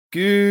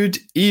Good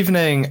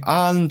evening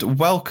and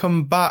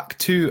welcome back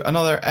to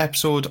another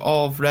episode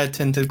of Red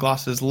Tinted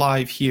Glasses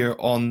live here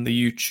on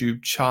the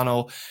YouTube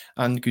channel.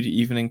 And good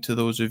evening to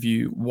those of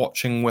you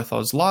watching with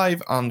us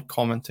live and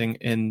commenting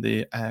in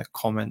the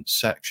comment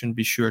section.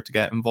 Be sure to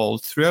get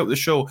involved throughout the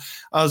show,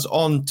 as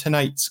on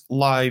tonight's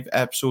live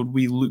episode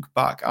we look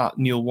back at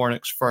Neil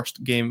Warnock's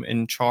first game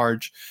in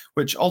charge,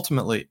 which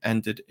ultimately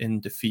ended in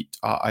defeat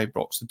at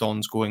Ibrox, the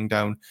Dons going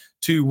down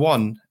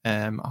 2-1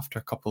 after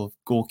a couple of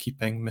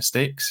goalkeeping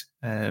mistakes,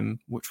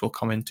 which we'll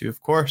come into, of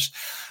course.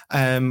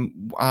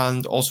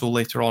 And also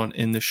later on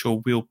in the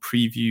show, we'll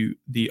preview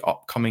the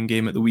upcoming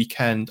game at the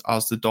weekend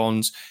as the Dons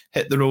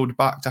hit the road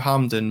back to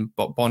Hampden,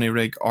 but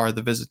Bonnyrigg are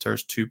the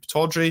visitors to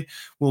Pittodrie.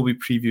 We'll be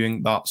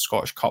previewing that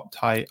Scottish Cup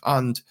tie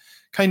and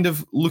kind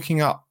of looking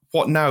at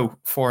what now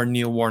for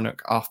Neil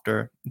Warnock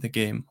after the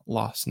game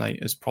last night,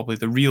 is probably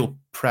the real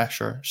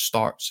pressure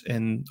starts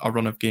in a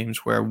run of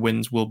games where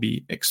wins will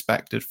be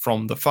expected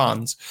from the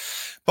fans.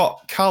 But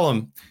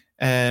Callum,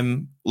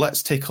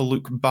 let's take a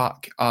look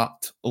back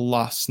at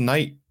last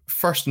night.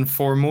 First and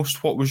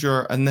foremost, what was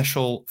your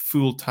initial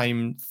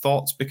full-time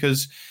thoughts?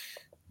 Because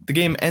the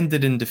game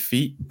ended in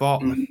defeat,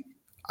 but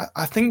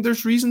I think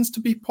there's reasons to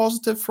be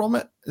positive from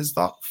it. Is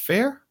that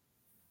fair?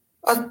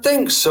 I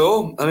think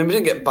so. I mean, we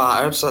didn't get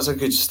battered, so that's a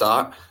good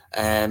start.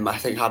 I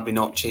think had we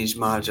not changed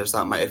managers,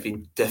 that might have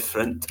been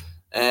different.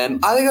 I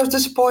think I was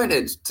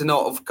disappointed to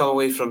not have come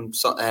away from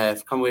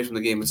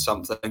the game with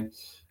something.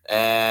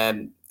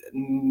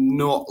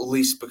 Not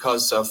least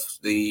because of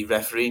the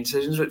refereeing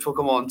decisions, which we'll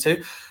come on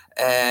to,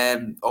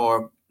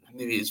 or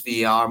maybe it's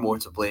VAR more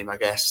to blame, I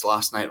guess,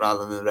 last night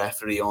rather than the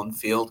referee on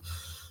field.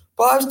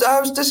 But I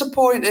was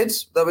disappointed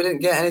that we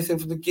didn't get anything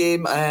from the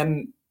game.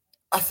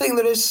 I think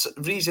there is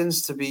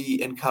reasons to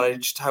be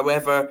encouraged.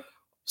 However,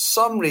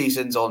 some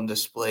reasons on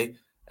display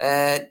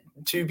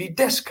to be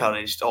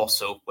discouraged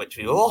also, which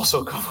we will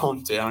also come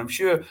on to. And I'm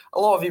sure a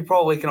lot of you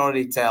probably can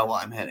already tell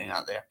what I'm hitting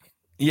at there.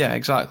 Yeah,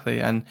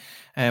 exactly. And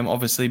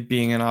obviously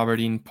being an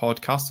Aberdeen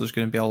podcast, there's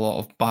going to be a lot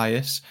of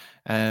bias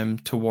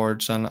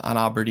towards an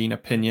Aberdeen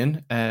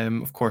opinion.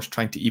 Of course,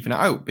 trying to even it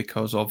out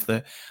because of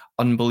the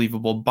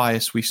unbelievable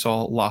bias we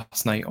saw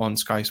last night on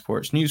Sky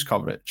Sports news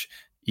coverage,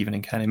 even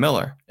in Kenny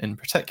Miller in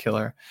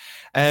particular.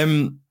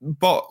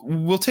 But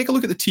we'll take a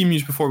look at the team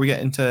news before we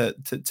get into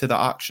the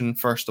action,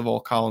 first of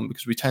all, Callum,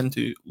 because we tend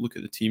to look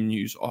at the team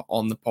news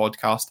on the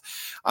podcast.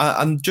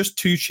 And just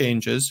two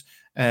changes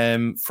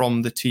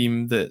from the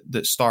team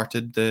that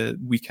started the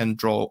weekend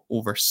draw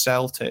over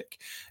Celtic.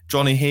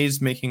 Johnny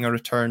Hayes making a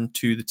return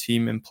to the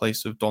team in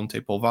place of Dante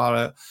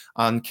Polvara,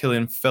 and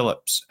Killian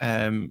Phillips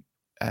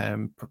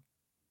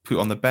put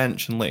on the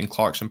bench, and Leighton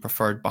Clarkson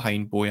preferred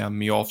behind Bojan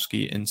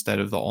Miovski instead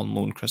of the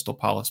on-loan Crystal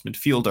Palace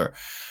midfielder.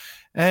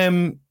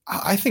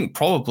 I think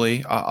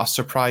probably a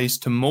surprise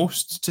to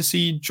most to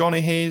see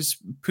Johnny Hayes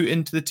put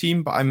into the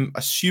team, but I'm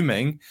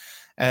assuming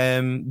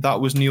that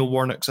was Neil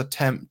Warnock's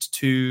attempt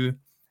to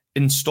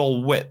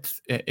install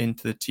width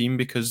into the team,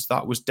 because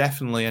that was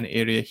definitely an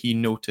area he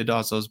noted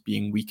as us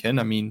being weak in.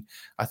 I mean,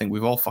 I think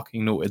we've all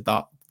fucking noted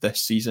that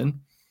this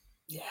season.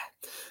 Yeah.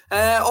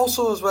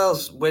 Also, as well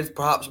as with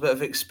perhaps a bit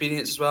of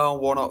experience as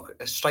well, Warnock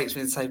strikes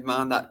me as the type of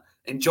man that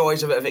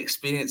enjoys a bit of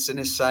experience in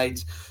his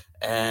side.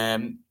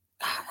 And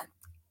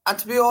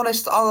to be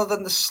honest, other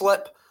than the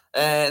slip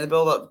in the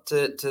build-up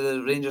to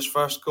the Rangers'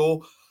 first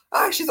goal,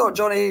 I actually thought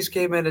Johnny Hayes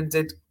came in and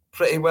did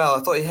pretty well.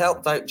 I thought he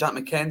helped out Jack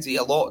McKenzie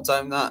a lot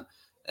down that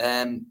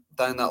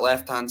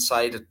left-hand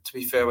side. To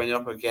be fair, when you're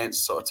up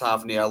against sort of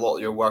Tavernier, a lot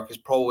of your work is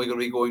probably going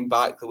to be going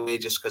back the way,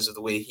 just because of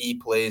the way he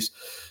plays,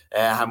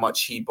 how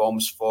much he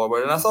bombs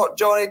forward. And I thought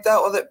Johnny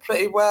dealt with it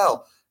pretty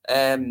well.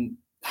 I don't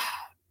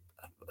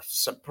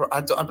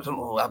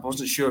know. I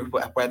wasn't sure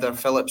whether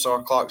Phillips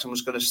or Clarkson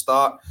was going to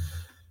start.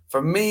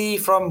 For me,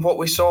 from what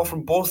we saw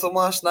from both of them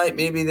last night,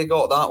 maybe they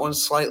got that one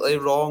slightly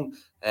wrong.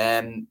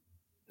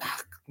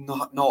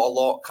 Not a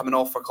lot coming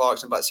off for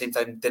Clarkson, but at the same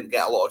time didn't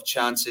get a lot of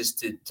chances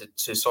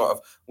to sort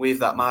of wave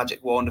that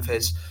magic wand of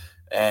his.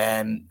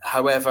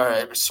 However,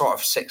 it was sort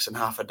of 6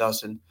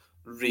 1/2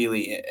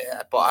 really.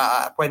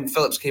 But when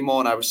Phillips came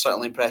on, I was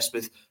certainly impressed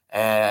with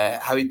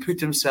how he put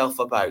himself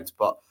about.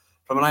 But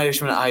from an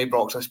Irishman at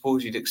Ibrox, I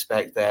suppose you'd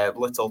expect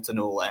little to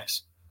no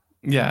less.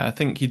 Yeah, I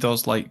think he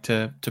does like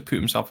to put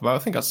himself about. I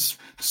think that's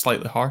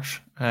slightly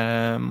harsh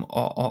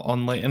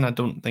on Leighton. I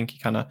don't think he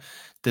kind of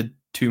did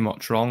too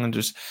much wrong, and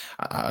just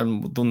I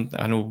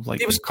know like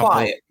he was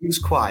quiet. He was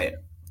quiet.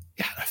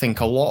 Yeah, I think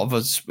a lot of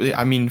us,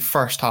 I mean,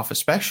 first half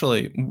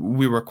especially,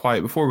 we were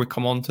quiet. Before we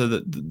come on to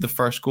the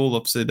first goal,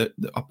 obviously,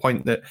 a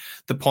point that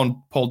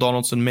Paul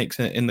Donaldson makes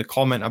in the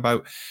comment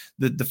about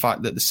the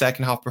fact that the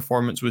second half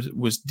performance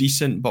was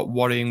decent, but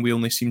worrying we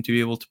only seem to be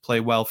able to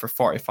play well for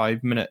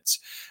 45 minutes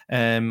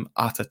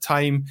at a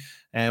time,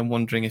 and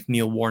wondering if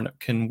Neil Warnock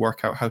can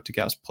work out how to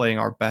get us playing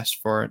our best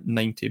for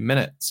 90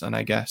 minutes. And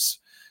I guess,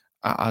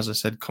 as I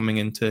said, coming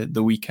into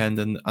the weekend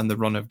and the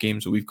run of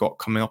games that we've got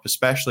coming up,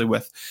 especially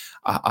with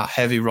a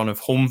heavy run of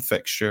home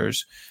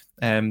fixtures,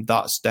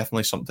 that's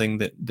definitely something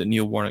that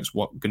Neil Warnock's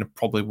going to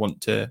probably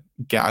want to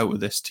get out of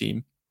this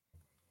team.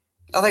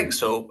 I think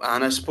so,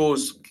 and I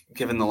suppose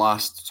given the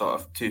last sort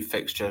of two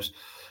fixtures,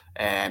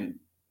 um,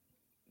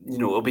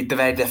 it'll be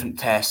very different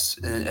tests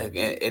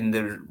in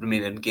the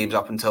remaining games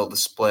up until the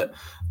split.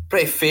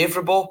 Pretty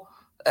favourable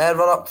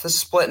run up to the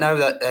split now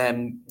that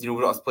we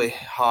don't have to play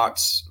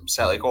Hearts,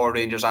 Celtic, or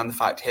Rangers, and the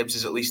fact Hibs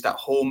is at least at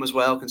home as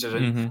well,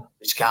 considering Mm-hmm.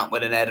 we just can't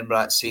win in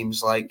Edinburgh. It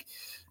seems like,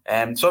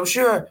 so I'm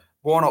sure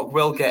Warnock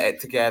will get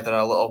it together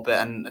a little bit,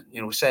 and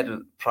we said it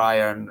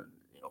prior, and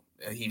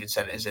he even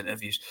said in his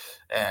interviews,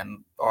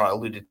 or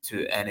alluded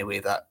to it anyway,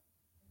 that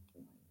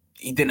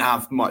he didn't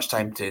have much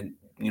time to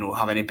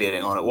have any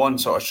bearing on it. One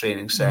sort of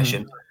training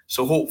session. Mm-hmm.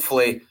 So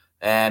hopefully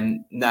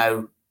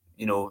now,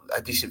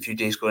 a decent few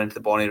days going into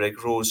the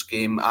Bonnyrigg Rose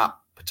game at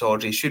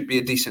Pittodrie should be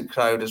a decent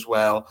crowd as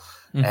well.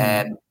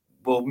 Mm-hmm.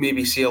 We'll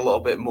maybe see a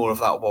little bit more of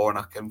that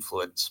Warnock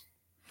influence.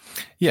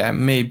 Yeah,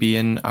 maybe.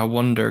 And I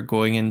wonder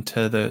going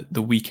into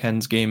the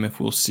weekend's game if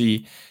we'll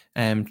see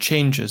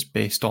changes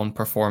based on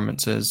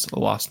performances.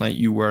 Last night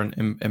you weren't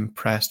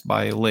impressed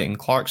by Leighton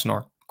Clarkson,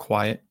 or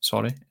quiet,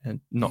 sorry,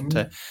 not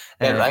to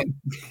right.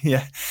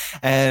 Yeah.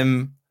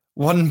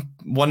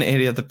 One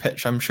area of the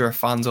pitch I'm sure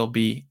fans will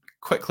be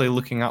quickly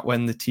looking at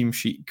when the team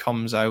sheet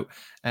comes out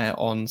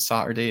on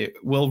Saturday.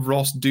 Will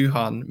Ross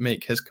Doohan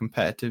make his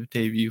competitive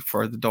debut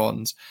for the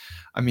Dons?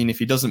 I mean, if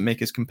he doesn't make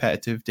his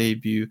competitive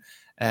debut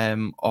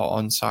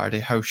on Saturday,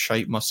 how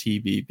shite must he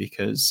be?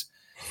 Because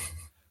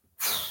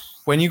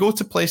when you go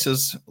to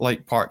places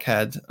like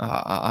Parkhead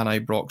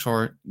and Ibrox,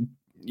 or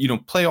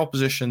play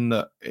opposition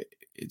that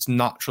it's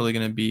naturally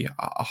going to be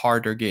a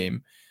harder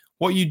game,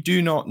 what you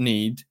do not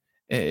need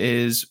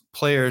is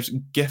players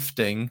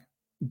gifting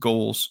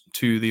goals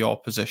to the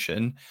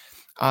opposition.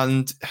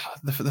 And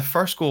the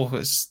first goal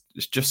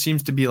just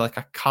seems to be like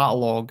a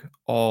catalogue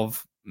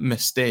of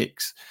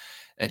mistakes.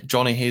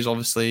 Johnny Hayes,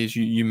 obviously, as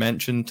you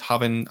mentioned,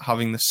 having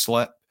the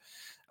slip.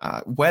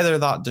 Whether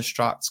that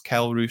distracts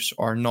Kelle Roos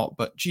or not,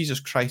 but Jesus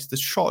Christ, the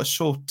shot is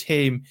so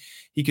tame.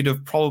 He could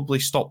have probably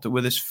stopped it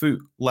with his foot,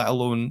 let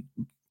alone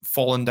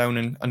fallen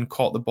down and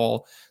caught the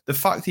ball. The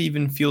fact he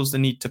even feels the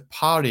need to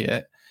parry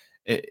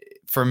it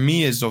for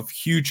me is of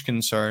huge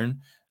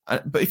concern.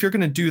 But if you're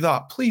going to do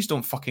that, please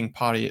don't fucking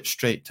parry it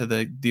straight to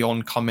the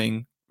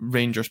oncoming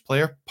Rangers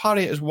player.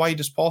 Parry it as wide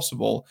as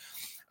possible.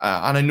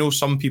 And I know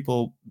some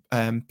people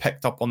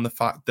picked up on the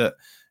fact that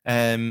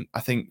I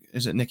think,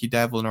 is it Nicky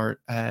Devlin,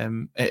 or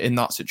in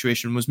that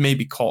situation was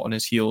maybe caught on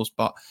his heels.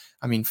 But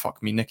I mean,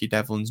 fuck me, Nicky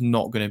Devlin's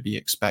not going to be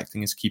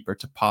expecting his keeper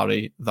to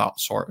parry that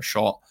sort of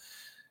shot.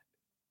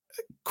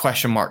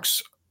 Question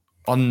marks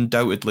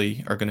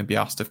undoubtedly are going to be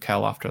asked of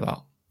Kell after that.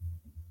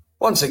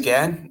 Once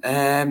again,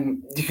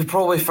 you could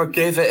probably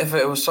forgive it if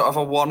it was sort of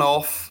a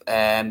one-off.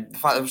 The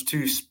fact there was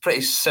two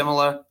pretty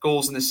similar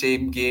goals in the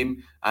same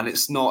game, and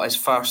it's not his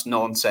first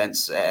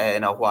nonsense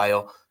in a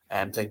while.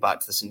 Take back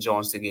to the St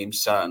Johnstone game,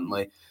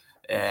 certainly.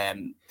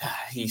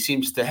 He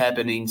seems to have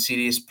an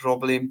serious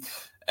problem,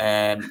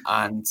 and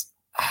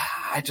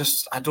I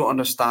don't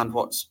understand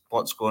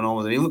what's going on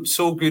with him. He looked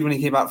so good when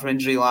he came back from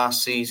injury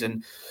last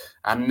season,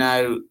 and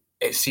now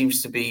it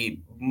seems to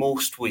be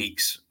most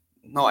weeks.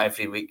 Not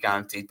every week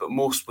guaranteed, but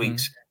most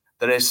weeks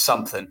there is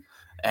something.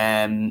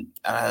 And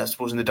I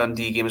suppose in the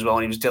Dundee game as well,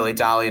 when he was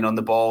dilly-dallying on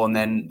the ball and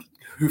then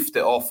hoofed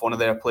it off one of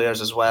their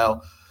players as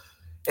well.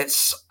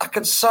 It's a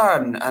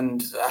concern,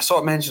 and I saw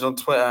it mentioned on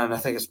Twitter, and I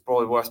think it's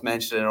probably worth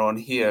mentioning on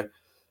here.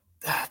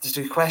 Does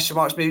the question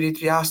marks maybe need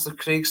to be asked of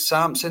Craig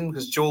Sampson,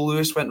 because Joe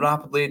Lewis went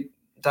rapidly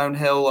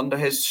downhill under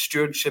his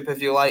stewardship, if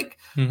you like.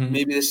 Mm-hmm.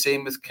 Maybe the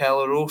same with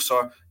Kelle Roos,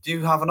 or do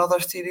you have another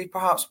theory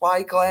perhaps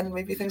why, Glenn,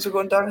 maybe things are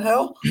going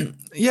downhill?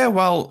 Yeah,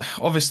 well,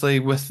 obviously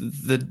with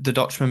the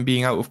Dutchman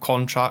being out of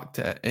contract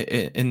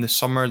in the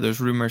summer, there's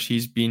rumours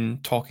he's been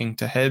talking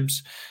to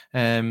Hibs.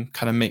 Kind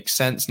of makes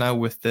sense now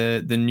with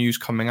the news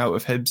coming out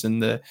of Hibs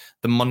and the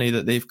money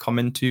that they've come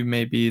into.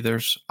 Maybe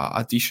there's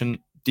a decent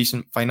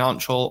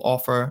financial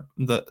offer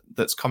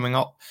that's coming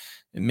up.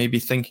 Maybe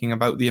thinking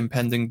about the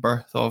impending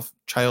birth of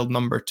child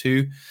number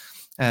 2,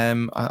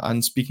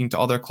 and speaking to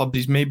other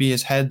clubs. Maybe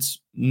his head's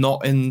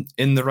not in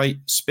the right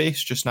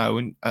space just now.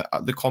 And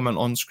the comment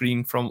on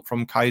screen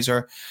from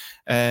Kaiser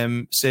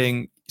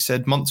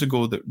said months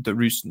ago that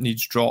Roos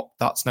needs dropped.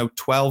 That's now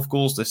 12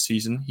 goals this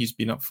season he's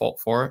been at fault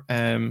for.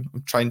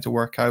 I'm trying to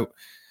work out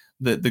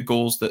the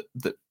goals that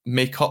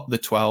make up the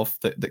 12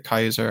 that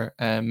Kaiser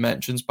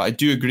mentions. But I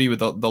do agree with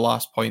the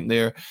last point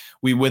there.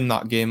 We win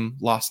that game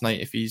last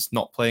night if he's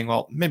not playing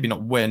well. Maybe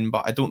not win,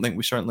 but I don't think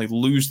we certainly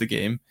lose the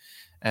game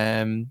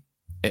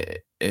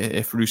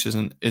if Roos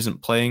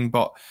isn't playing.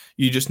 But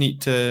you just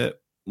need to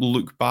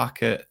look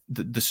back at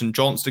the St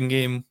Johnstone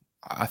game.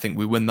 I think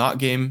we win that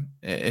game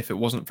if it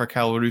wasn't for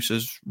Kelle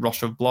Roos's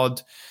rush of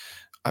blood.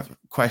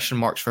 Question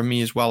marks for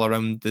me as well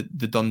around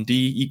the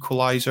Dundee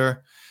equaliser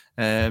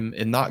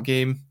in that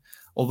game.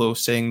 Although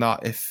saying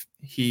that, if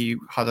he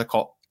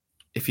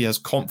has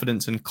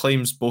confidence and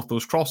claims both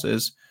those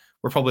crosses,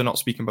 we're probably not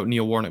speaking about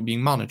Neil Warnock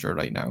being manager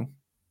right now.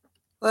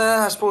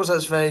 I suppose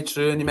that's very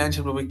true. And you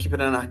mentioned we'll be keeping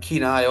a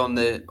keen eye on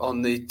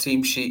the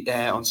team sheet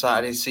on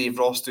Saturday to see if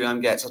Ross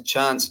Doohan gets a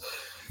chance.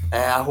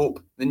 I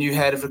hope the new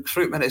head of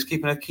recruitment is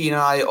keeping a keen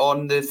eye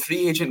on the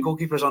free agent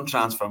goalkeepers on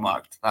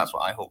Transfermarkt. That's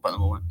what I hope at the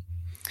moment.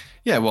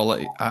 Yeah, well,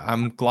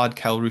 I'm glad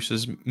Kyle Roos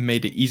has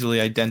made it easily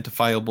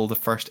identifiable, the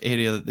first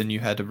area that the new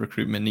head of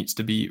recruitment needs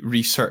to be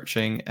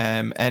researching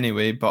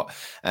anyway. But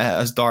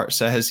as Dart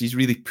says, he's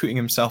really putting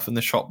himself in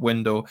the shop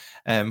window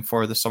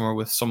for the summer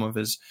with some of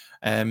his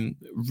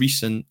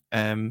recent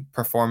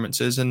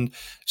performances. And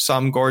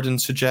Sam Gordon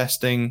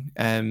suggesting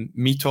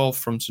Mitov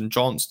from St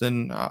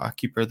Johnstone, a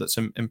keeper that's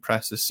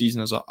impressed this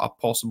season, as a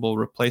possible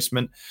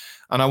replacement.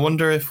 And I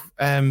wonder if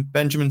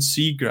Benjamin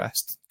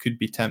Seagrest could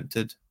be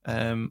tempted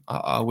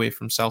away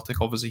from Celtic.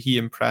 Obviously, he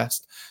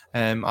impressed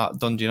at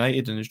Dundee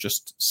United and has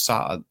just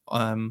sat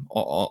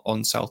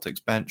on Celtic's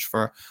bench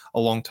for a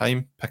long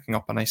time, picking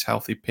up a nice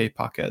healthy pay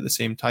packet at the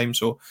same time.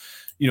 So,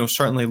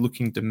 certainly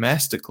looking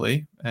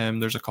domestically,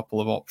 there's a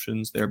couple of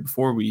options there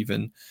before we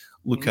even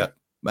look at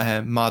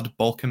mad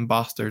Balkan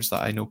bastards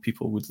that I know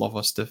people would love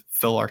us to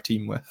fill our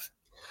team with.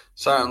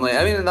 Certainly.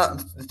 I mean,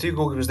 the two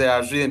goalkeepers there, I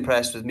was really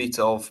impressed with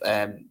Mitov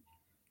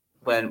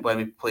when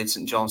we played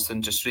St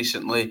Johnstone just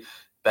recently.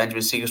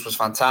 Benjamin Seagrist was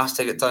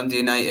fantastic at Dundee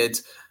United,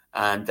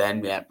 and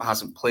then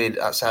hasn't played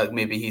at Celtic.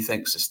 Maybe he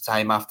thinks it's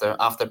time after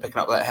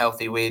picking up that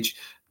healthy wage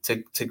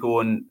to go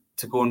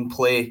and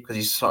play, because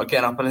he's sort of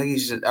getting up, and I think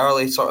he's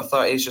early sort of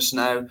 30s just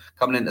now,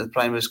 coming into the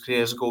prime of his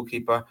career as a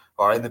goalkeeper,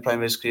 or in the prime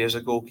of his career as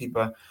a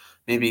goalkeeper.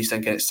 Maybe he's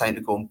thinking it's time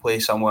to go and play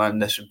somewhere,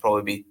 and this would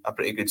probably be a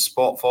pretty good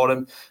spot for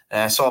him.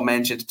 I saw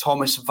mentioned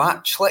Thomas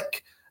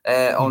Vaclik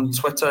on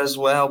Twitter as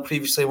well.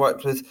 Previously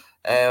worked with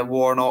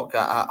Warnock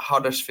at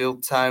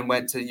Huddersfield Town,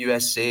 went to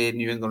USA,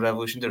 New England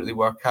Revolution, didn't really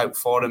work out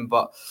for him,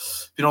 but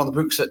been on the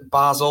books at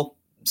Basel,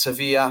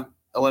 Sevilla,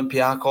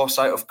 Olympiacos,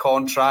 out of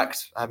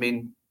contract. I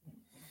mean,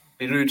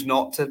 be rude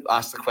not to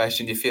ask the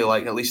question, do you feel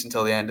like, at least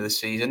until the end of the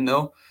season,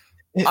 no?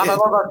 And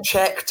another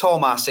Czech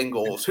Tomas in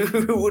goals.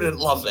 Who wouldn't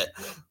love it?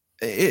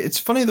 It's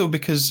funny, though,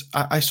 because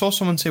I saw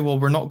someone say, well,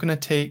 we're not going to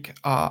take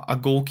a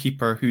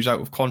goalkeeper who's out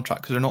of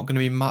contract because they're not going to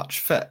be match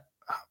fit.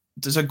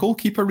 Does a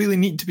goalkeeper really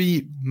need to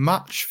be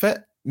match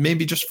fit?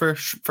 Maybe just for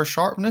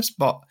sharpness,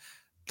 but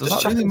does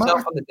just that really matter?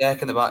 Himself on the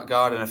deck in the back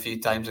garden a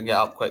few times and get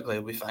up quickly,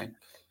 he'll be fine.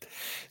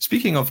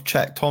 Speaking of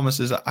Czech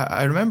Thomases,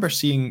 I remember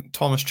seeing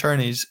Thomas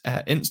Cherney's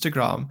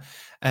Instagram.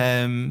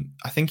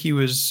 I think he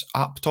was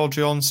at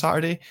Pataudry on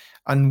Saturday,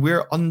 and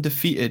we're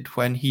undefeated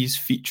when he's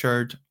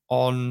featured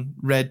on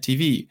Red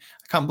TV.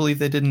 I can't believe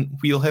they didn't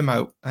wheel him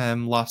out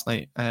last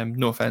night.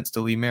 No offense to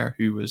Lee Mayer,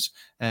 who was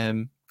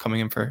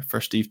coming in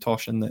for Steve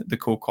Tosh in the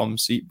co-com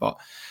seat, but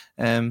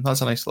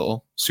that's a nice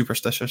little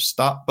superstitious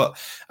stat. But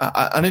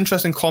an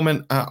interesting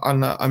comment,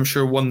 and I'm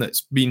sure one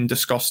that's been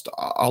discussed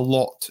a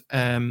lot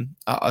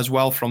as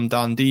well from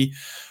Dan D.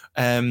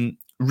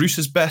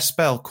 Roos's best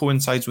spell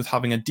coincides with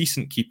having a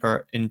decent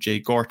keeper in Jay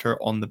Gorter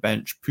on the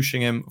bench,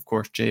 pushing him. Of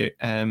course, Jay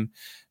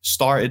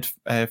started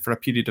for a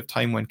period of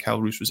time when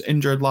Kyle Roos was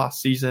injured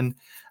last season.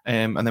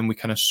 And then we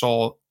kind of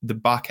saw the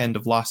back end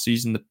of last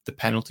season, the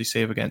penalty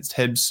save against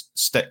Hibs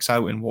sticks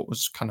out in what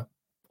was kind of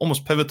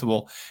almost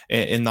pivotal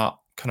in that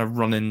kind of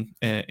run in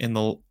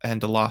the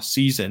end of last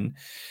season.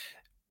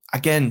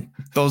 Again,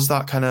 does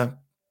that kind of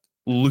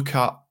look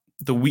at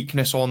the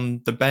weakness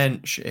on the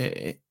bench?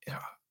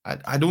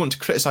 I don't want to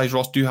criticize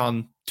Ross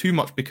Doohan too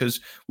much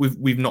because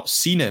we've not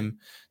seen him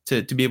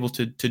to be able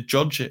to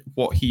judge it,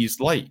 what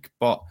he's like.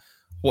 But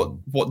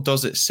what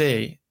does it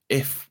say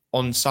if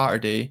on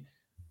Saturday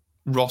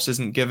Ross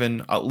isn't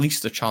given at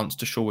least a chance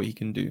to show what he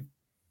can do?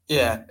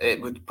 Yeah,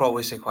 it would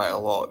probably say quite a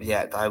lot.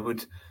 Yet I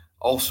would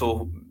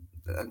also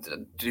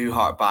do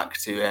hark back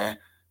to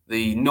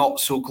the not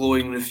so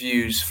glowing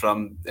reviews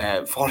from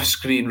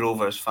Forest Green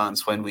Rovers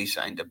fans when we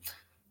signed him.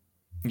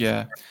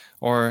 Yeah,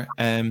 or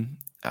and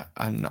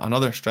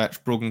another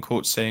stretch, Brogan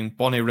Coates saying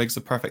Bonnie Riggs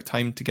the perfect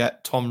time to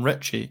get Tom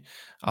Ritchie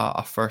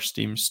a first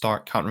team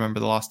start. Can't remember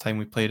the last time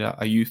we played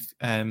a youth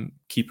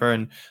keeper,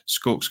 and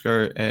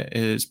Skokesker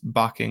is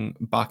backing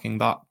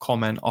that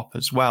comment up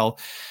as well.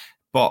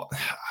 But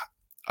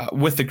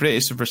with the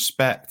greatest of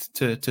respect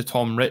to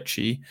Tom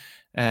Ritchie,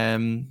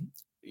 the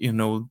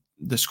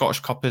Scottish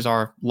Cup is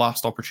our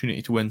last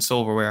opportunity to win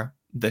silverware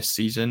this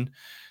season.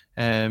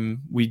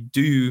 We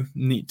do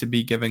need to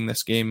be giving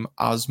this game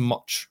as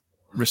much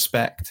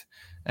respect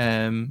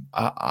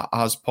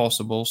as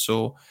possible.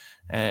 So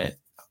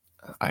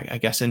I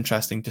guess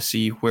interesting to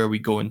see where we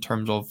go in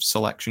terms of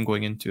selection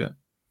going into it.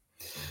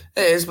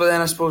 It is, but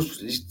then I suppose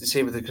the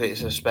same with the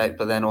greatest respect,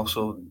 but then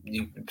also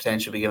you could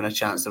potentially be given a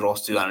chance to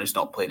Ross Doohan, who's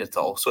not played at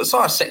all. So it's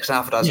sort of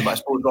 6.5 a dozen, but I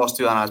suppose Ross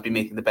Doohan has been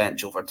making the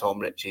bench over Tom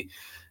Ritchie.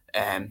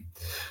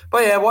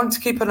 But yeah, one to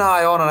keep an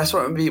eye on, and I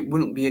sort of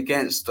wouldn't be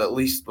against at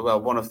least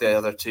one of the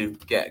other two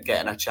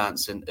getting a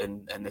chance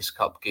in this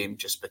cup game,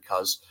 just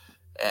because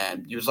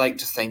you would like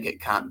to think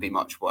it can't be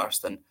much worse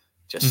than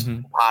just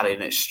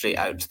parrying it straight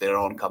out to their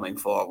oncoming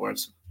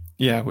forwards.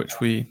 Yeah, which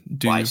we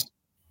do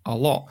a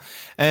lot.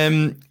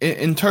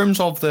 In terms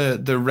of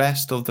the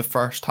rest of the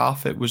first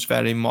half, it was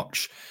very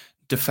much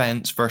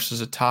defence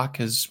versus attack,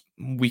 as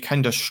we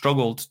kind of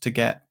struggled to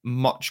get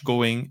much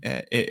going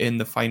in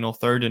the final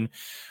third. And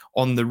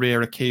on the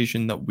rare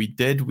occasion that we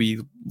did,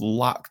 we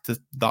lacked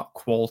that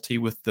quality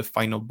with the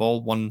final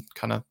ball. One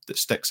kind of that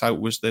sticks out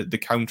was the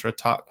counter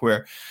attack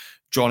where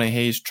Johnny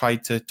Hayes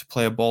tried to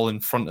play a ball in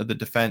front of the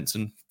defence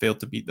and failed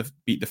to beat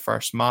the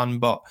first man.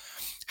 But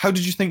how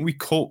did you think we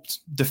coped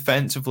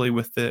defensively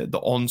with the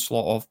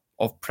onslaught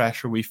of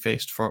pressure we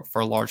faced for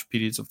large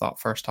periods of that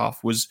first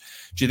half? Do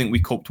you think we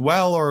coped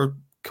well, or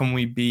can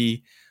we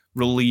be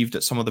relieved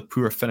at some of the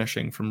poor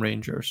finishing from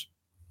Rangers?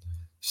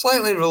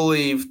 Slightly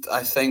relieved,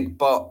 I think,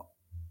 but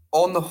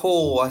on the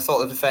whole, I thought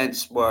the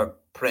defence were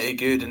pretty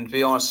good. And to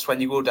be honest,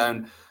 when you go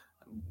down,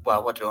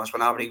 well, to be honest,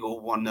 when Aberdeen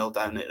go 1-0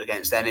 down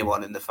against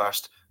anyone in the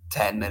first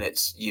 10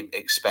 minutes, you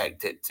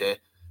expect it to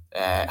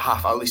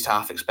at least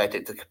half expect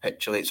it to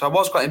capitulate. So I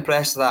was quite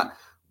impressed that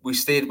we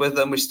stayed with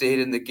them, we stayed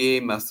in the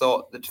game. I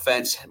thought the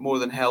defence more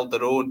than held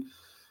their own.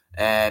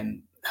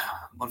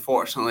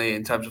 Unfortunately,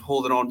 in terms of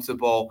holding on to the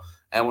ball,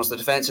 and once the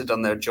defence had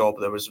done their job,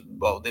 there was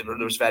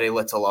very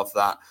little of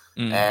that.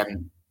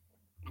 And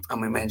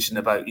we mentioned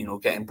about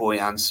getting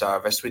Bojan's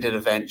service. We did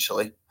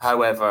eventually.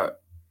 However,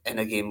 in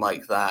a game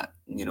like that,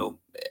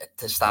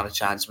 to stand a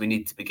chance, we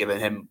need to be giving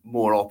him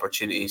more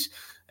opportunities.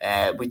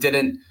 We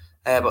didn't,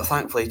 but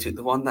thankfully he took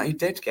the one that he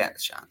did get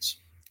the chance.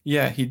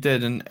 Yeah, he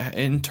did. And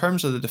in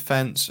terms of the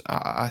defence,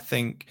 I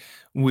think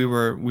we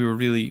were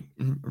really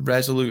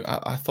resolute.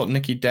 I thought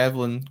Nicky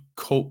Devlin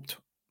coped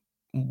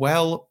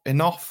well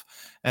enough,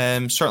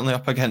 certainly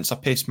up against a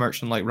pace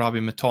merchant like Rabbi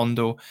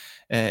Matondo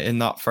in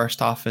that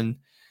first half. And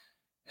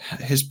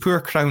his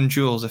poor crown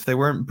jewels, if they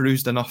weren't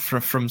bruised enough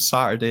from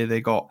Saturday, they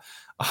got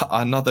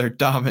another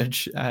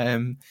damage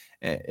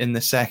in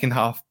the second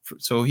half.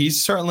 So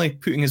he's certainly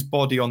putting his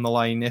body on the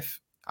line.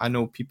 If I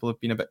know people have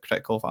been a bit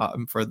critical at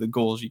him for the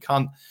goals, you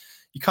can't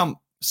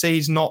say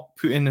he's not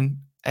putting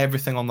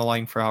everything on the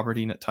line for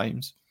Aberdeen at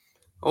times.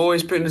 Oh,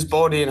 he's putting his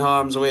body in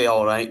harm's way,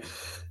 all right.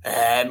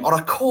 On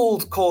a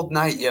cold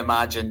night, you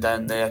imagine,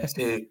 down there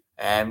too.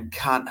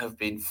 Can't have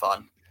been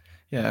fun.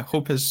 Yeah,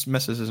 hope his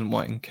missus isn't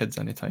wanting kids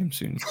anytime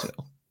soon, so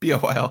it'll be a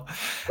while.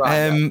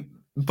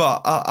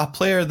 But a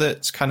player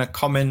that's kind of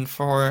come in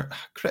for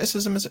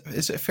criticism,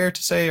 is it fair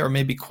to say, or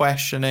maybe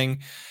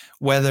questioning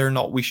whether or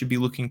not we should be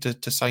looking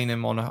to sign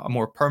him on a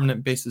more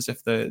permanent basis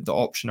if the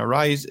option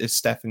arises, is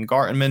Stefan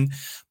Gartenmann.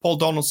 Paul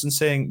Donaldson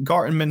saying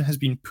Gartenmann has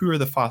been poor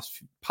the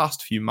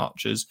past few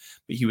matches,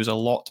 but he was a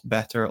lot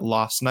better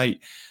last night.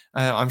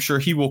 I'm sure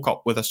he woke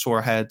up with a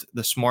sore head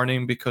this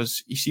morning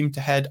because he seemed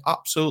to head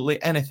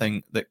absolutely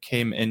anything that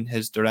came in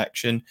his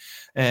direction.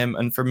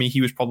 And for me, he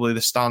was probably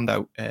the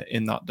standout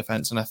in that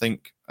defence. And I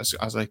think,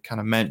 as I kind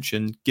of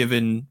mentioned,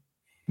 given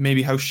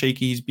maybe how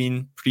shaky he's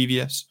been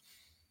previous.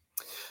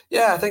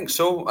 Yeah, I think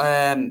so.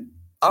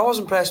 I was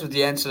impressed with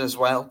Jensen as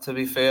well, to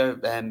be fair,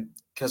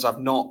 because I've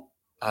not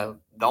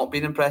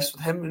been impressed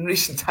with him in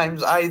recent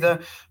times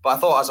either. But I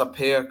thought as a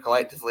pair,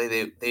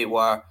 collectively, they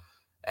were...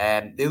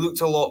 they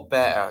looked a lot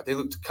better. They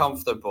looked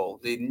comfortable.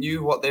 They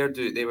knew what they were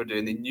doing.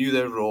 They knew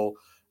their role,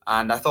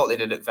 and I thought they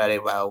did it very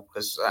well.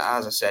 Because,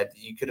 as I said,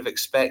 you could have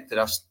expected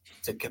us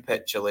to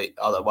capitulate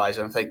otherwise,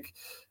 and I think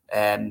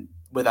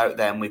without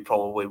them, we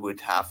probably would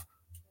have.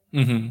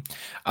 Mm-hmm.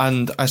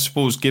 And I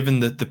suppose, given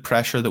the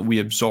pressure that we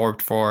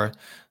absorbed for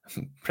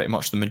pretty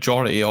much the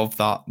majority of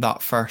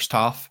that first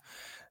half,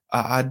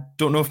 I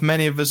don't know if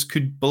many of us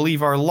could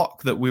believe our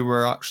luck that we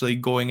were actually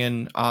going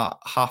in at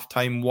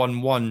halftime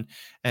 1-1,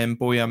 and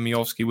Bojan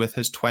Miovski with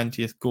his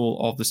 20th goal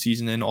of the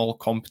season in all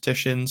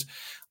competitions.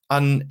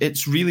 And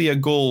it's really a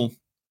goal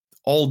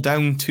all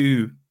down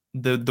to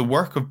the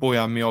work of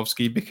Bojan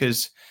Miovski,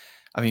 because,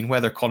 I mean,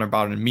 whether Connor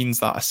Barron means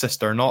that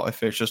assist or not,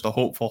 if it's just a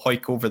hopeful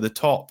hike over the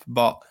top,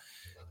 but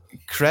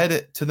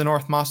credit to the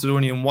North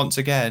Macedonian once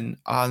again,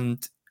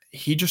 and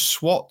he just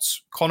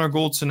swats Connor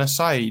Goldson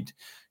aside,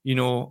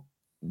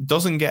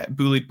 doesn't get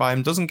bullied by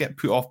him, doesn't get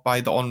put off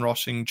by the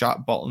onrushing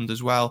Jack Butland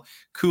as well.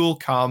 Cool,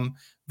 calm,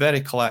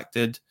 very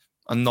collected,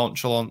 and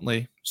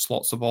nonchalantly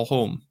slots the ball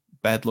home.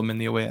 Bedlam in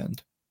the away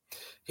end.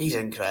 He's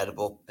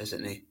incredible,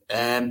 isn't he?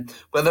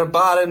 Whether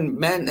Barron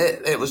meant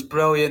it was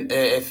brilliant.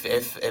 If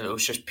it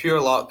was just pure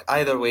luck,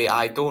 either way,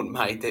 I don't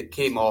mind. It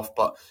came off,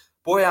 but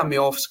Bojan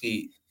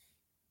Miovski,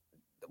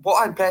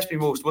 what impressed me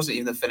most wasn't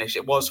even the finish.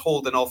 It was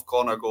holding off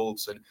Connor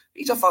Goldson.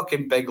 He's a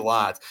fucking big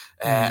lad.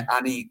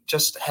 And he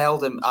just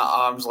held him at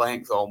arm's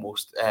length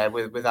almost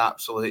with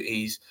absolute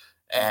ease.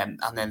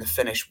 And then the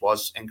finish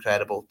was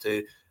incredible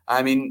too.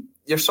 I mean,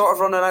 you're sort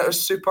of running out of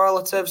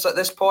superlatives at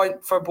this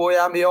point for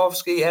Bojan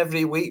Miovski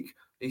every week.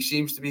 He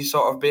seems to be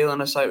sort of bailing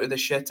us out of the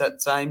shit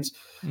at times.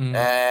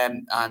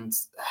 And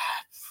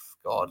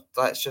God,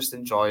 let's just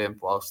enjoy him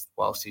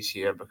whilst he's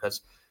here,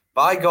 because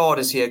by God,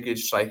 is he a good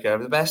striker.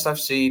 The best I've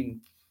seen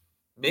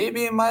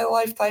maybe in my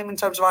lifetime in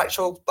terms of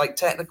actual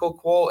technical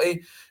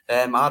quality.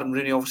 Adam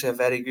Rooney, obviously a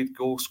very good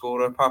goal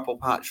scorer, purple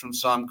patch from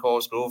Sam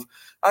Cosgrove.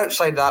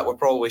 Outside that, we're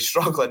probably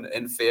struggling,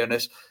 in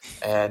fairness.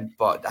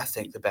 But I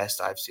think the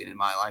best I've seen in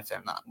my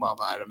lifetime, that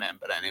I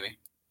remember anyway.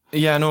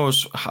 Yeah, no,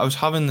 I was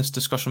having this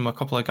discussion with a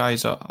couple of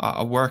guys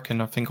at work,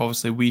 and I think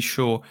obviously we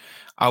show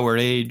our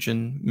age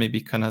and maybe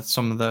kind of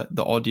some of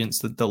the audience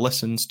that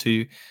listens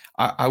to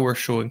our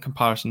show in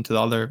comparison to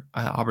the other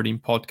Aberdeen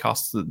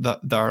podcasts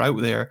that are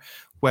out there,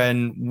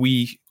 when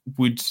we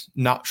would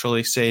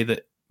naturally say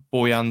that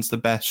Bojan's the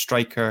best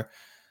striker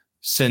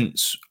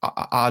since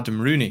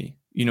Adam Rooney.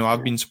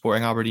 I've been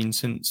supporting Aberdeen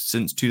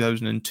since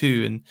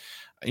 2002,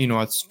 and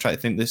I try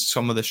to think this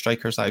some of the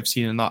strikers that I've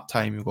seen in that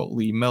time. You've got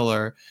Lee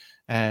Miller,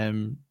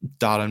 Darren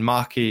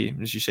Mackey,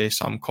 as you say,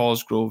 Sam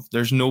Cosgrove.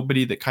 There's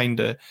nobody that kind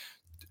of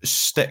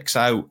sticks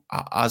out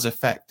as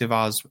effective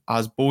as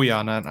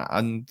Bojan,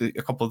 and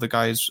a couple of the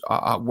guys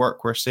at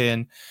work were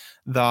saying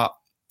that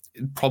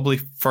probably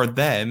for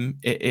them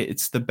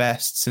it's the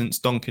best since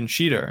Duncan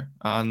Shearer,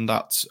 and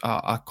that's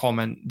a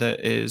comment that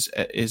is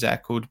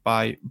echoed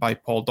by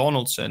Paul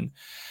Donaldson.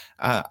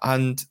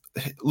 And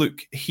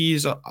look,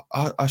 he's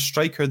a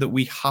striker that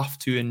we have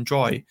to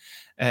enjoy,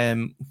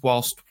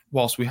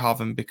 whilst we have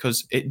him,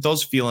 because it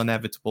does feel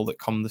inevitable that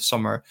come the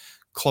summer,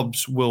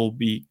 clubs will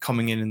be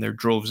coming in their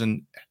droves.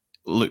 And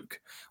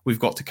look, we've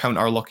got to count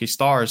our lucky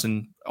stars,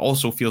 and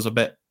also feels a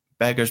bit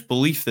beggars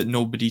belief that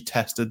nobody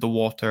tested the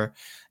water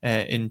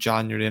in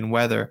January, and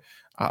whether,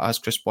 as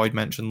Chris Boyd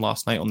mentioned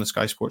last night on the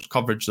Sky Sports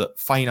coverage, that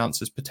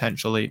finances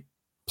potentially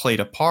played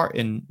a part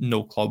in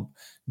no club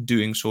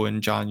doing so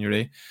in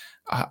January.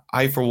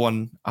 I for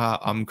one,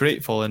 I'm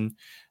grateful. And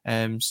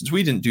since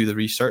we didn't do the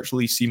research,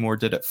 Lee Seymour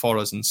did it for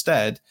us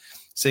instead,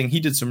 saying he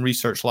did some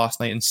research last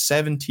night, and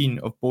 17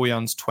 of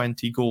Bojan's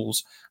 20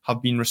 goals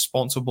have been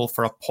responsible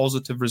for a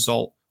positive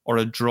result or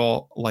a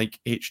draw like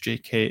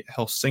HJK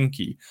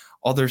Helsinki.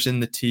 Others in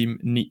the team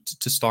need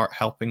to start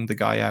helping the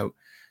guy out.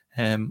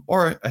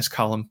 Or, as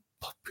Callum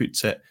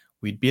puts it,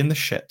 we'd be in the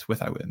shit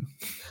without him.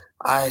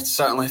 I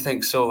certainly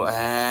think so.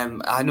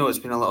 I know it's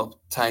been a little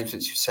time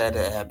since you said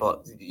it,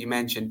 but you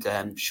mentioned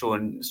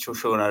showing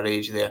our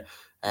age there.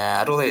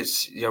 I don't think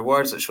it's your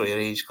words that show your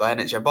age, Glenn.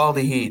 It's your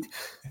baldy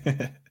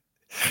head.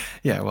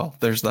 Yeah, well,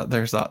 there's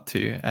that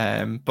too.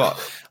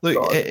 But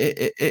look,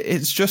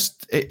 it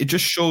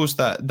just shows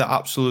that the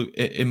absolute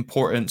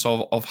importance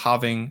of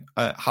having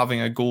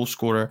a goal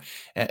scorer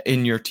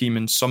in your team,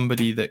 and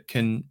somebody that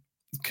can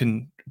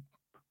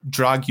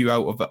drag you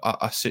out of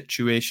a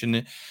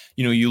situation.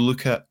 You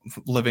look at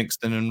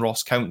Livingston and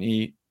Ross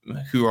County,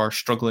 who are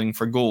struggling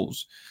for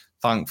goals.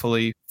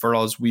 Thankfully for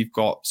us, we've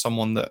got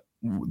someone that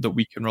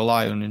we can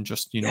rely on, and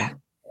just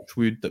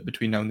wood that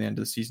between now and the end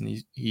of the season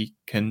he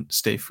can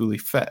stay fully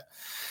fit.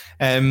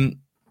 On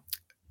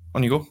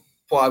you go.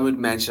 What I would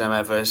mention,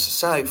 however, is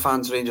Celtic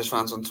fans, Rangers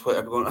fans on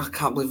Twitter going, I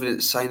can't believe we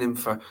didn't sign him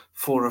for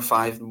 4 or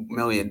 5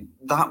 million.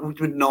 That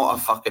would not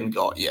have fucking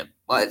got you.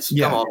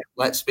 Come on,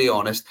 let's be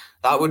honest.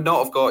 That would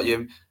not have got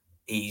you.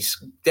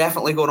 He's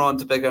definitely going on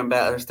to bigger and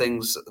better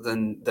things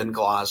than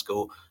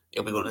Glasgow.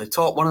 He'll be going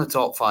to one of the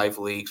top 5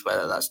 leagues,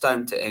 whether that's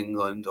down to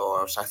England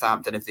or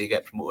Southampton if they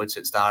get promoted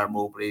since Darren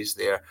Mowbray's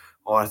there.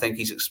 Or I think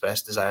he's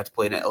expressed desire to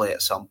play in Italy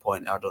at some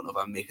point. I don't know if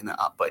I'm making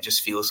that up, but it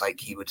just feels like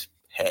he would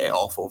hit it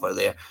off over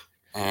there.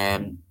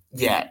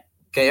 Get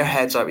your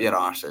heads out of your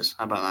arses.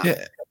 How about that?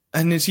 Yeah,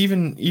 and it's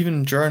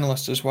even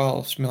journalists as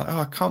well. So like,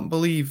 I can't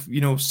believe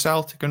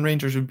Celtic and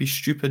Rangers would be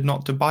stupid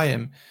not to buy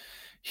him.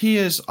 He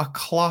is a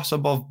class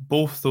above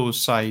both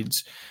those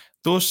sides.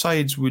 Those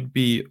sides would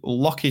be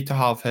lucky to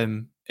have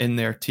him in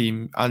their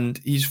team, and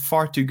he's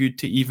far too good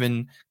to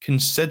even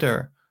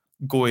consider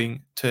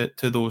going to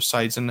those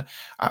sides. And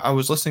I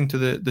was listening to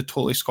the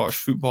Totally Scottish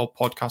Football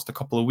podcast a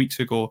couple of weeks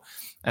ago,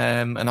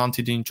 and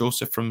Auntie Dean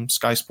Joseph from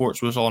Sky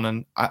Sports was on,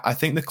 and I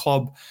think the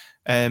club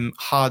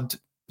had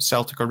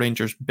Celtic or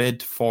Rangers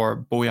bid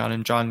for Bojan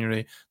in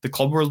January. The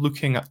club were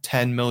looking at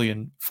 10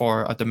 million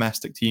for a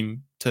domestic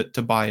team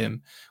to buy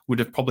him. Would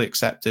have probably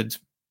accepted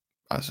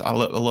a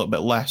little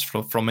bit less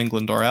from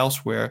England or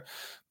elsewhere,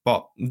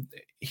 but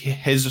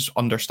his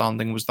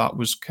understanding was that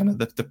was kind of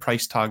the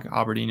price tag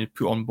Aberdeen had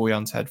put on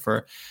Bojan's head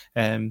for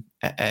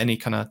any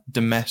kind of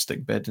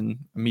domestic bid, and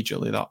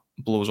immediately that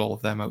blows all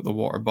of them out of the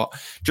water. But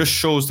just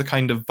shows the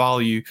kind of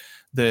value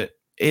that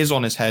is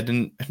on his head.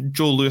 And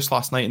Joe Lewis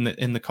last night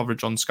in the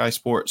coverage on Sky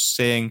Sports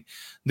saying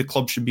the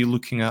club should be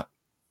looking at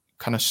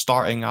kind of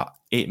starting at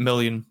 8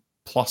 million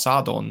plus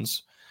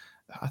add-ons.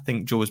 I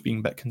think Joe is being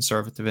a bit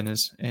conservative in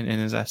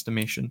his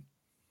estimation.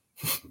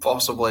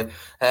 Possibly.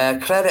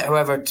 Credit,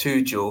 however,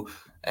 to Joe.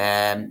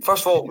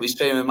 First of all, he's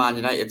training with Man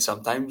United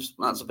sometimes.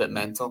 That's a bit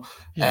mental.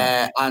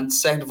 Yeah. And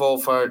second of all,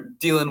 for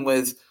dealing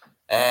with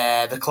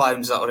the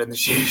clowns that are in the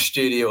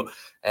studio,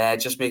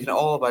 just making it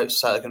all about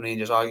Celtic and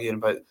Rangers, arguing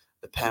about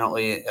the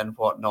penalty and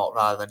whatnot,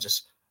 rather than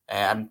just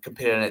and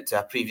comparing it to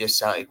a previous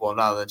Celtic one,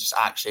 rather than just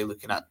actually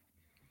looking at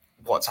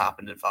what's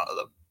happened in front of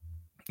them.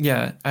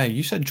 Yeah,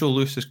 you said Joe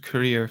Lewis's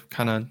career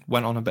kind of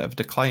went on a bit of a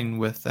decline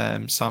with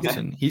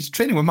Sampson. Yeah. He's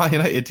training with Man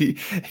United.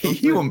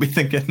 He won't be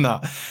thinking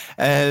that.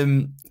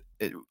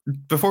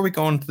 Before we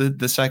go on to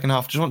the second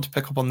half, I just want to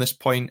pick up on this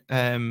point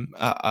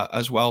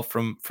as well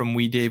from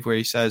Wee Dave, where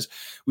he says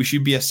we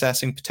should be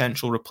assessing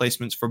potential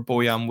replacements for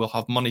Bojan. We'll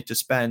have money to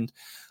spend.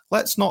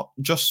 Let's not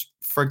just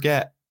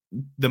forget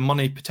the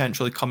money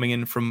potentially coming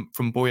in from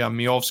Bojan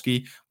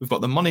Miovski. We've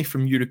got the money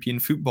from European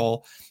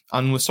football,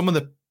 and with some of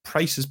the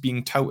prices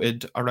being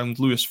touted around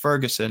Lewis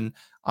Ferguson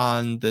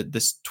and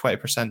this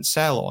 20%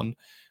 sell on,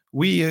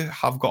 we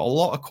have got a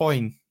lot of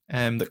coin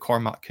that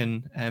Cormac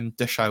can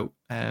dish out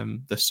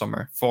this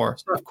summer for,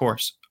 of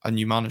course, a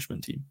new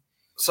management team.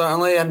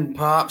 Certainly, and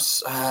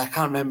perhaps I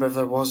can't remember if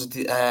there was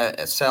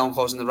a selling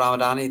clause in the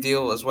Ramadani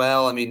deal as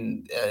well. I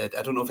mean,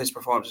 I don't know if his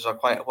performances are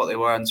quite what they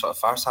were in sort of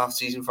first half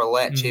season for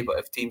Lecce, but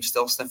if teams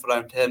still sniff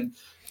around him,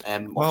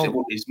 obviously it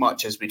won't be as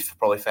much as we'd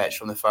probably fetch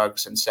from the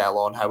Ferguson sell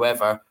on.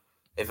 However,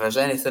 if there's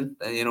anything,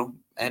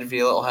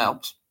 every little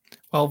helps.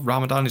 Well,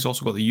 Ramadani's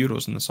also got the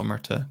Euros in the summer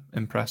to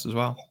impress as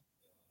well.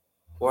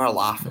 We're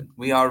laughing.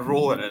 We are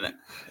rolling in it.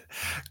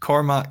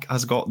 Cormac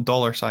has got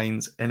dollar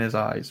signs in his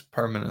eyes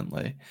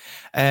permanently.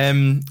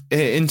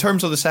 In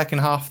terms of the second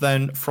half,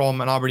 then, from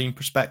an Aberdeen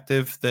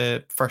perspective,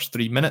 the first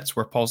 3 minutes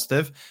were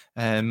positive.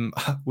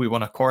 We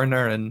won a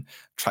corner and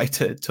tried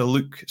to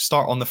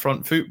start on the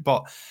front foot,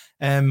 but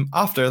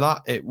after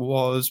that, it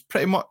was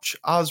pretty much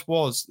as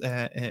was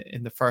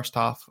in the first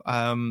half,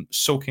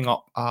 soaking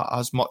up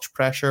as much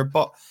pressure.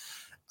 But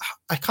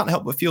I can't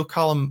help but feel,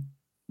 Callum,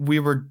 we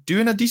were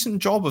doing a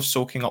decent job of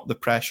soaking up the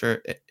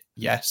pressure.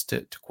 Yes,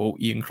 to quote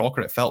Ian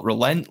Crocker, it felt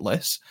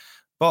relentless,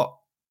 but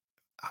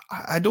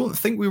I don't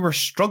think we were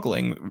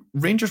struggling.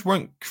 Rangers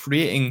weren't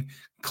creating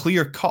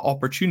clear-cut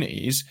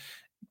opportunities.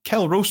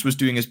 Kel Roast was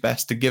doing his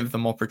best to give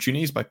them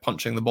opportunities by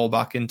punching the ball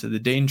back into the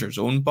danger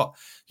zone, but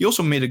he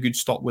also made a good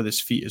stop with his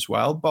feet as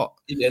well. But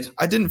he did.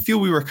 I didn't feel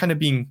we were kind of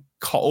being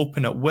cut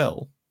open at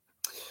will.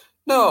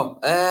 No,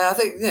 I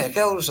think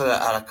Kel Roast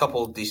had a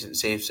couple of decent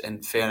saves.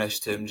 In fairness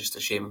to him, just a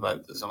shame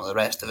about some of the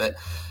rest of it.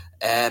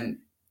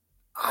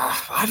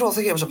 I don't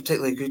think it was a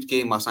particularly good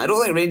game last night. I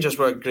don't think Rangers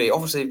were great.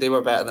 Obviously, if they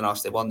were better than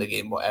us, they won the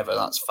game, whatever,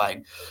 that's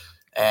fine.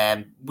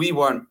 We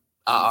weren't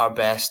at our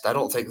best. I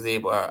don't think they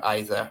were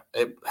either.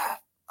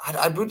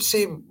 I would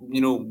say,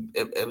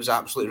 it was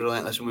absolutely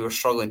relentless and we were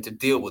struggling to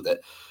deal with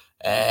it.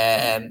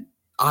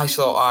 I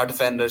thought our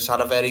defenders had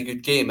a very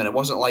good game, and it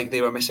wasn't like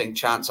they were missing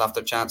chance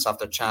after chance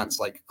after chance,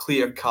 like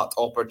clear-cut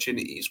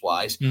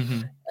opportunities-wise.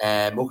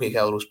 Mm-hmm. Okay,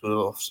 Kelros put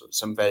off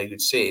some very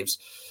good saves.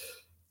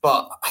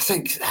 But I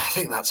think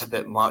that's a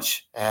bit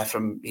much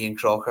from Ian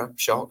Crocker.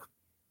 Shock.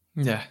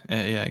 Yeah,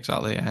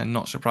 exactly. And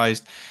not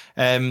surprised.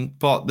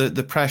 But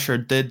the pressure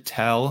did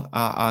tell,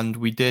 and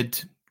we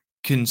did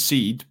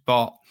concede.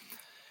 But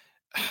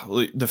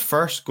the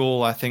first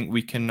goal, I think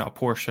we can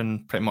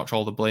apportion pretty much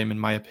all the blame, in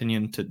my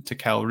opinion, to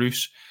Kel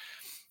Roos.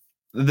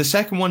 The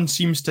second one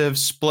seems to have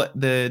split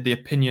the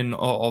opinion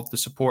of the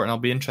support, and I'll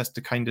be interested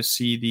to kind of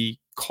see the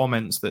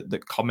comments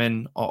that come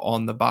in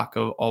on the back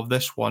of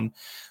this one.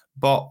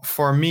 But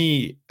for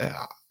me,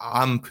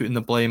 I'm putting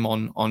the blame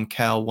on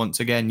Kel once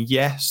again.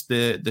 Yes,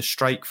 the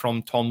strike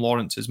from Tom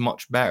Lawrence is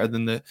much better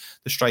than the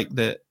strike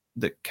that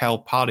Kel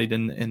parried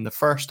in the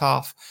first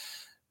half.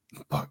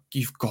 But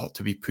you've got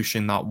to be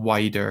pushing that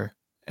wider.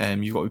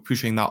 You've got to be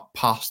pushing that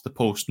past the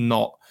post,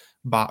 not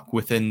back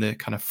within the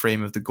kind of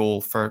frame of the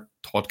goal for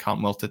Todd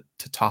Cantwell to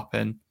tap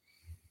in.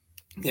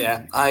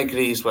 Yeah, I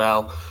agree as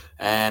well.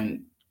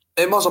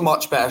 It was a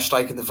much better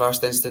strike in the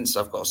first instance,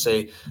 I've got to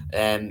say.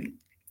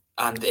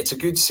 And it's a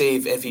good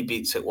save if he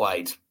beats it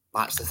wide.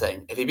 That's the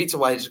thing. If he beats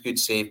it wide, it's a good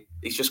save.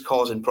 He's just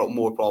causing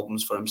more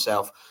problems for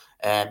himself.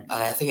 And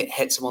I think it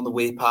hits him on the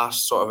way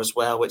past sort of as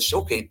well, which,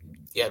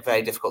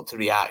 very difficult to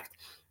react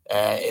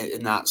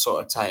in that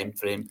sort of time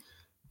frame.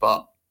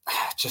 But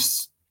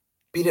just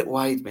beat it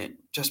wide, mate.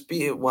 Just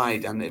beat it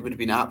wide and it would have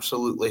been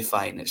absolutely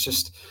fine. It's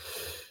just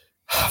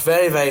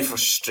very, very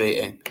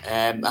frustrating.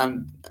 And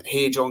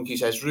Hey Jonky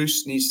says,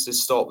 Roos needs to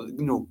stop.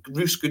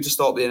 Roos good to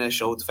stop the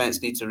initial.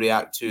 Defence needs to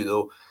react too,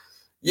 though.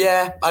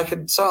 Yeah, I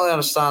can certainly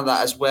understand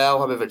that as well.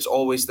 However, it's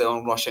always the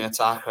on-rushing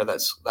attacker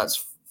that's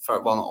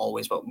well, not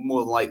always, but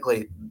more than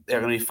likely they're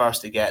going to be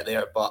first to get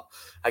there. But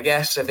I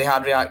guess if they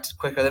had reacted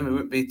quicker, then we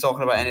wouldn't be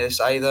talking about any of this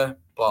either.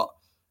 But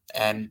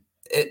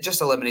it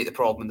just eliminate the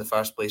problem in the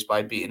first place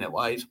by beating it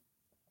wide.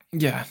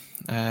 Yeah,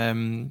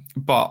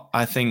 but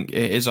I think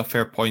it is a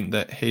fair point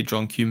that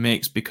Hadron Q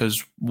makes,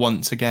 because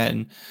once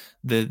again,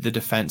 the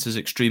defence is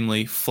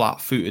extremely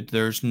flat-footed.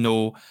 There's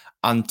no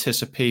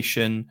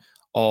anticipation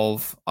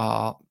of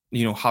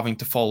having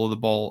to follow the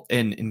ball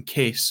in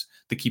case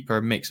the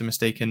keeper makes a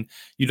mistake, and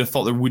you'd have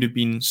thought there would have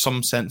been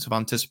some sense of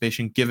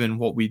anticipation given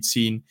what we'd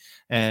seen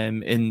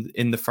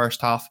in the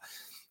first half.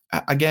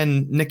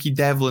 Again, Nicky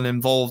Devlin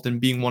involved in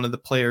being one of the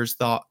players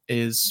that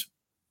is,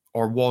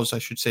 or was, I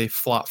should say,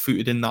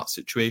 flat-footed in that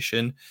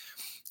situation.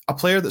 A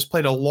player that's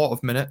played a lot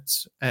of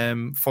minutes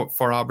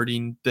for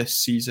Aberdeen this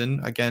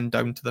season, again,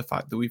 down to the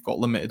fact that we've got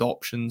limited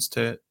options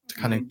to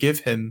kind of give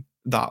him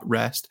that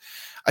rest.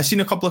 I've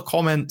seen a couple of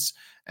comments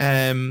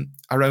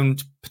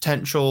around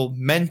potential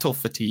mental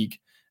fatigue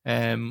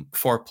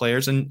for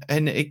players, and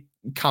it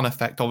can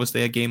affect,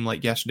 obviously, a game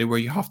like yesterday where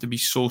you have to be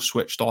so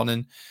switched on,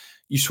 and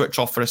you switch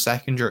off for a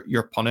second,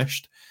 you're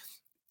punished.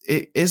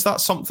 Is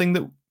that something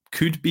that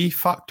could be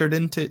factored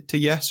into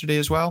yesterday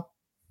as well?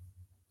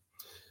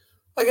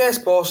 I guess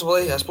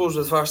possibly. I suppose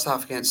with the first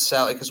half against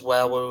Celtic as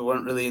well, where we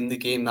weren't really in the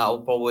game,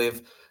 that'll probably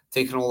have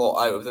taken a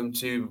lot out of them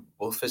too,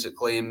 both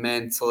physically and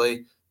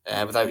mentally,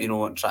 without,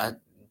 trying to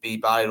be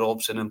Barry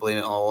Robson and blame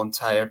it all on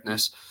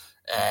tiredness.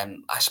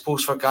 I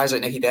suppose for guys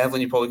like Nicky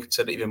Devlin, you probably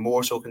consider it even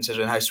more so,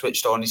 considering how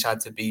switched on he's had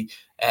to be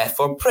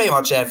for pretty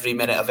much every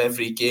minute of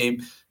every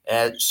game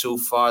so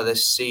far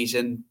this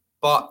season.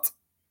 But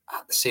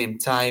at the same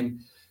time,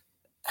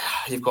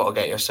 you've got to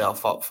get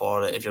yourself up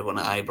for it if you're going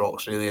to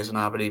Ibrox, really, as an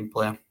Aberdeen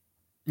player.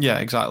 Yeah,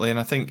 exactly. And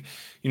I think,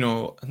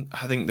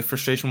 I think the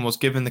frustration was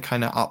given the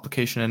kind of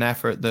application and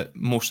effort that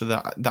most of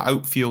the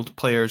outfield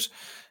players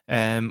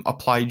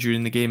applied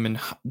during the game, and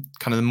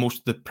kind of the most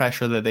of the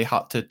pressure that they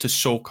had to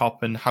soak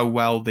up, and how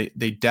well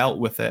they dealt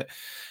with it.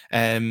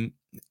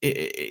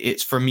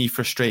 It's for me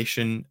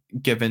frustration,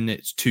 given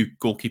it's two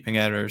goalkeeping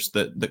errors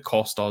that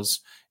cost us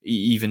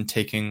even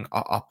taking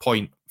a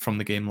point from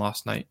the game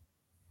last night.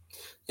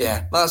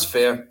 Yeah, that's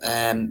fair.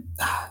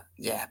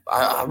 Yeah,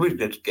 I would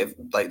like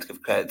to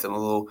give credit to them,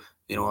 although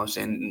I'm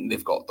saying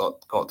they've got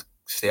to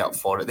stay up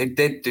for it. They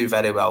did do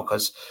very well,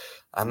 because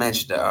I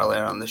mentioned it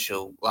earlier on the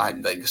show.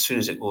 Like as soon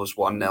as it goes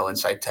 1-0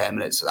 inside 10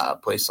 minutes at a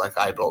place like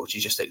Ibrox, you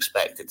just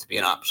expect it to be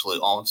an absolute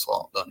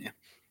onslaught, don't you?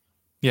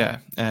 Yeah,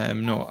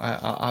 no,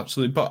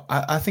 absolutely. But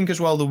I think as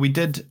well, though, we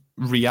did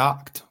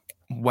react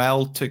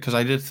well to, because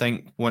I did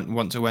think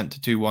once it went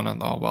to 2-1, I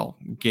thought, well,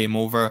 game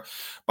over.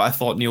 But I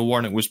thought Neil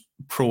Warnock was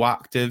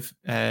proactive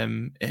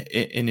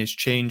in his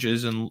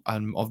changes, and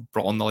I've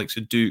brought on the likes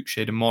of Duke,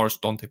 Shayden Morris,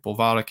 Dante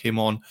Polvara came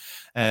on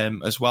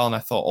as well. And I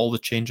thought all the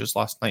changes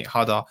last night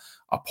had a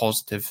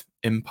positive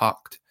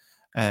impact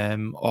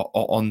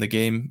on the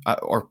game,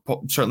 or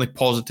certainly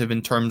positive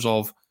in terms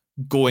of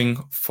going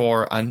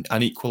for an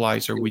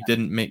equaliser. We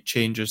didn't make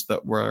changes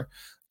that were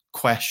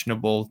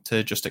questionable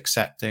to just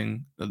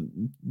accepting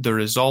the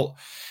result.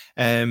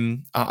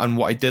 And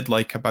what I did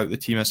like about the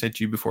team, I said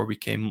to you before we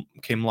came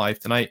live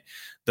tonight,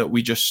 that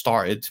we just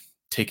started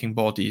taking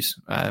bodies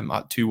at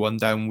 2-1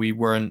 down. We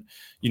weren't,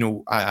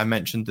 I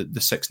mentioned the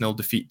 6-0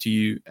 defeat to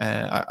you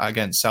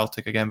against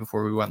Celtic again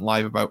before we went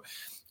live, about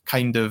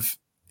kind of,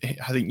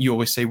 I think you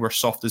always say we're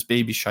soft as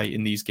baby shite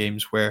in these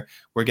games, where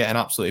we're getting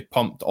absolutely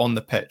pumped on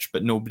the pitch,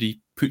 but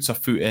nobody puts a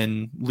foot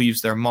in,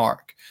 leaves their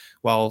mark.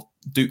 Well,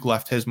 Duke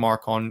left his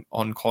mark on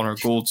Connor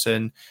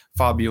Goldson.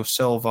 Fabio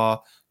Silva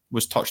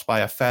was touched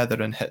by a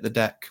feather and hit the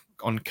deck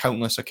on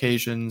countless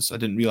occasions. I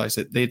didn't realise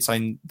that they'd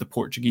signed the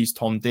Portuguese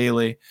Tom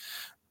Daly.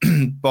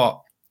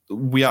 But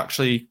we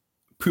actually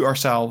put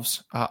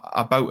ourselves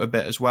about a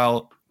bit as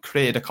well,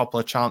 created a couple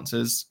of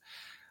chances.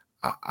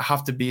 I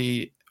have to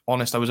be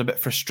honest, I was a bit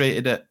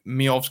frustrated at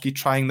Miovski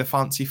trying the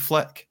fancy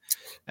flick.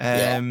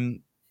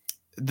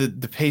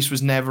 The pace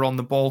was never on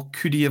the ball.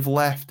 Could he have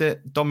left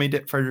it, dummied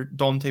it for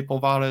Dante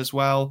Polvara as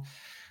well?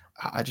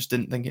 I just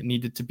didn't think it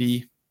needed to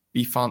be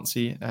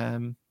fancy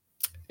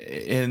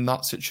in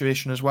that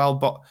situation as well.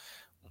 But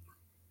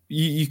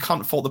you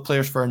can't fault the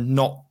players for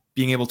not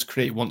being able to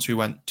create once we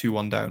went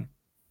 2-1 down.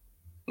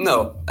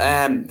 No,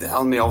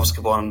 Almi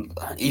obviously on,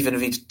 even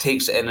if he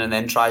takes it in and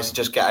then tries to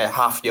just get a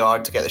half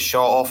yard to get the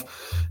shot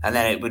off, and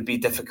then it would be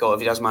difficult if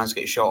he does manage to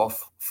get a shot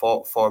off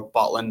for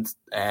Butland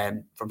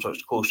from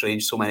such close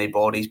range, so many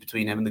bodies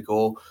between him and the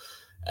goal.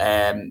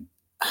 On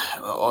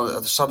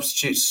the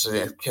substitutes,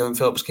 Kevin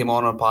Phillips came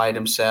on and applied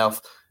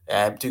himself.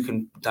 Duke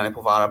and Danny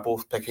Polvara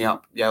both picking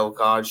up yellow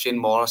cards. Shane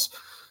Morris,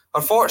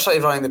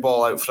 unfortunately, running the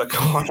ball out for a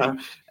corner,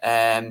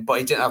 but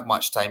he didn't have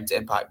much time to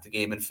impact the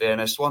game, in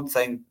fairness. One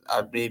thing,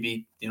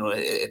 maybe,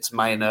 it's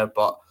minor,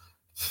 but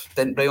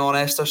didn't bring on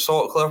Esther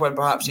Sockler when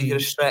perhaps he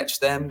could have stretched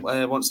them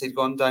once they'd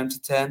gone down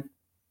to 10.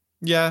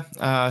 Yeah,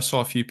 I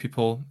saw a few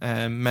people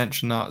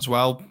mention that as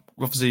well.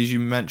 Obviously, as you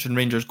mentioned,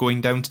 Rangers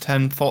going down to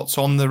 10. Thoughts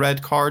on the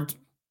red card?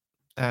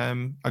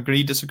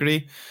 Agree,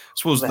 disagree? I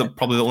suppose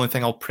probably the only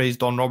thing I'll praise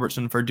Don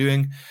Robertson for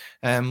doing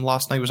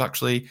last night was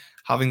actually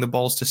having the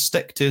balls to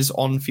stick to his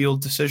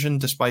on-field decision,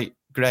 despite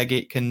Greg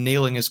Aitken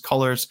nailing his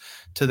colours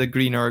to the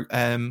green or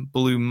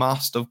blue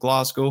mast of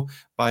Glasgow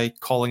by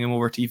calling him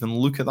over to even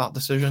look at that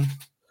decision.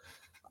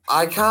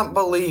 I can't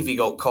believe he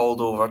got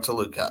called over to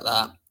look at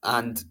that.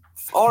 And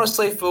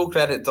honestly, full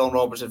credit Don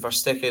Robertson for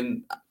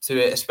sticking to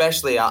it,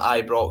 especially at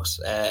Ibrox,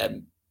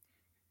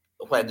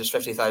 when there's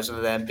 50,000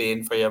 of them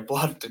being for your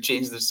blood to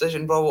change the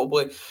decision.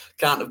 Probably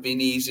can't have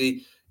been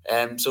easy.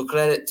 So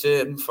credit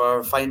to him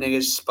for finding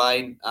his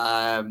spine.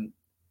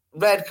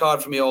 Red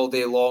card for me all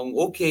day long.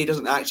 Okay, he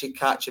doesn't actually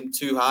catch him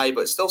too high,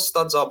 but still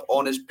studs up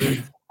on his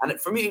boot. And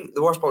for me,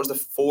 the worst part was the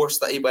force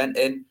that he went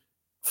in,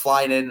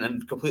 flying in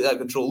and completely out of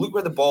control. Look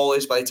where the ball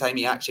is by the time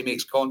he actually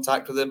makes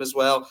contact with him as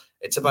well.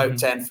 It's about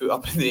 10 foot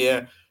up in the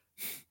air.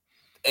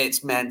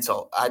 It's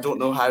mental. I don't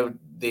know how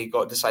they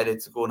decided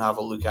to go and have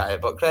a look at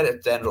it, but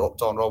credit to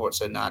Don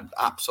Robertson, and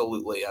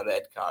absolutely a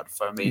red card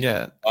for me.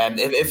 Yeah.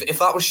 If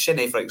that was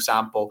Shinnie, for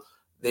example,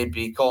 they'd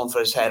be calling for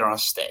his head on a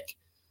stick.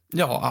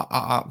 Yeah,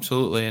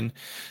 absolutely.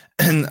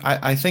 And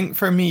I think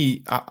for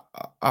me,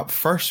 at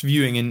first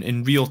viewing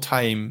in real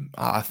time,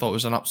 I thought it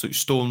was an absolute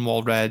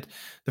stonewall red.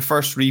 The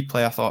first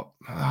replay, I thought,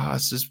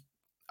 this is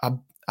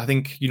I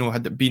think,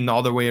 had it been the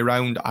other way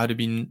around, I'd have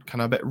been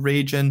kind of a bit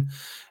raging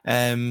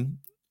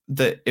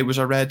that it was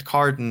a red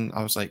card, and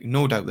I was like,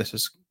 no doubt this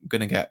is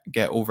going to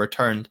get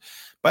overturned.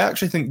 But I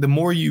actually think the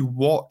more you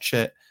watch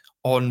it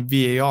on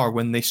VAR,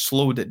 when they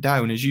slowed it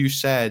down, as you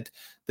said,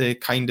 the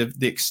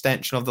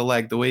extension of the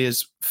leg, the way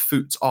his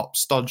foot's up,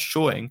 studs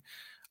showing,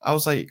 I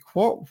was like,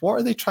 what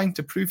are they trying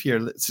to prove here?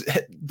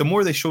 The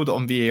more they showed it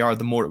on VAR,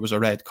 the more it was a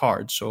red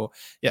card. So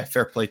yeah,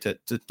 fair play to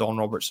Don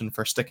Robertson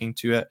for sticking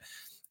to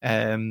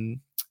it.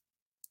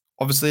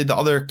 Obviously, the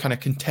other kind of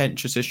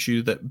contentious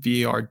issue that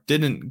VAR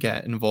didn't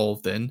get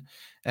involved in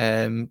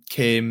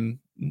came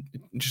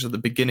just at the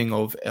beginning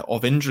of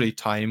injury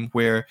time,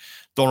 where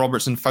Don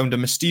Robertson found a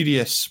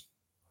mysterious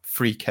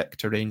free kick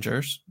to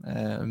Rangers.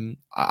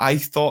 I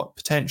thought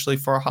potentially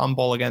for a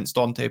handball against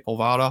Dante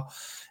Polvara,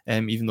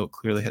 even though it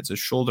clearly hits his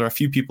shoulder. A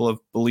few people have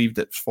believed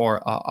it's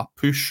for a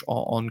push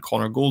on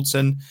Connor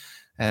Goldson.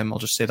 I'll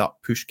just say that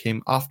push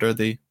came after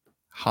the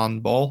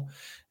handball.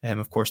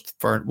 Of course,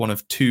 for one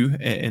of two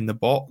in the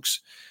box.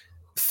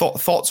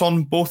 Thoughts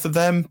on both of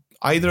them?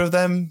 Either of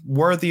them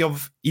worthy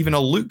of even a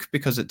look?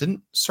 Because it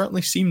didn't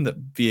certainly seem that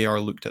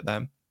VAR looked at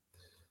them.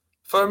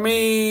 For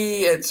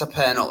me, it's a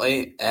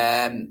penalty.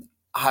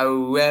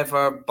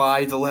 However,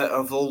 by the letter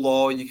of the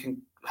law, you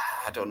can,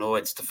 I don't know,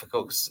 it's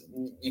difficult because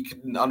you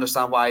can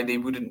understand why they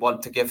wouldn't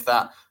want to give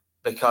that,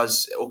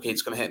 because, okay,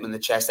 it's going to hit him in the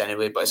chest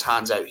anyway, but his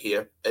hand's out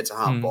here. It's a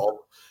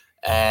handball.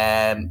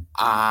 And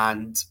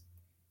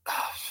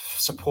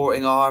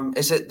supporting arm,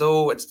 is it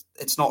though?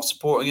 It's not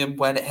supporting him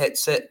when it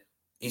hits it.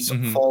 He's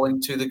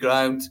falling to the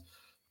ground.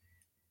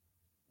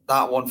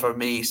 That one for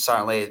me,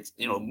 certainly,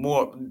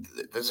 more.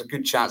 There's a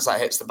good chance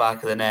that hits the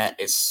back of the net.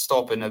 It's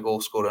stopping a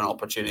goal scoring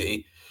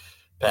opportunity.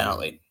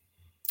 Penalty.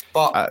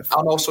 But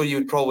and also you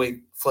would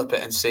probably flip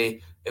it and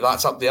say, if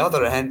that's up the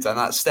other end and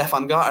that's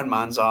Stefan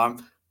Gartenmann's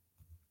arm,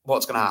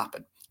 what's going to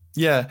happen?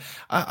 Yeah,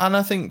 and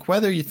I think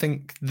whether you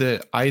think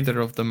that either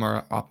of them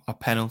are a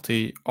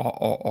penalty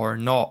or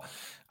not,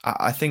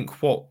 I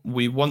think what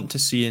we want to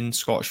see in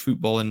Scottish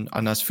football and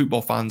as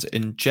football fans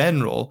in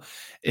general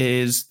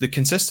is the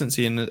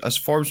consistency. And as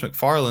Forbes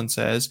McFarlane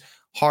says,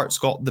 Hearts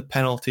got the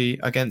penalty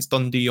against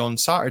Dundee on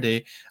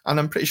Saturday, and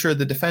I'm pretty sure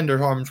the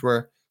defender's arms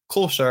were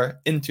closer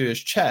into his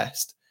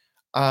chest,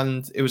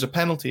 and it was a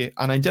penalty.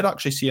 And I did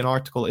actually see an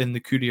article in the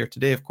Courier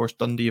today. Of course,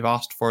 Dundee have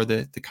asked for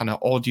the kind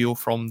of audio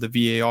from the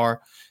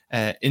VAR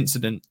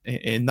incident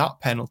in that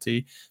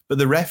penalty, but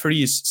the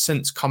referee has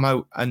since come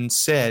out and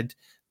said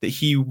that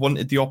he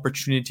wanted the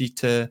opportunity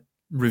to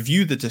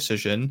review the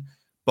decision,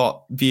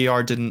 but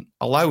VAR didn't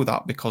allow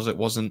that because it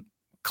wasn't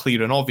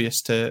clear and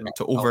obvious to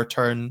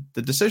overturn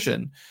the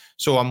decision.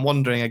 So I'm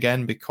wondering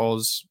again,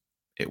 because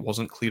it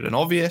wasn't clear and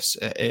obvious,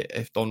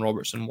 if Don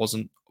Robertson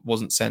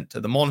wasn't sent to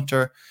the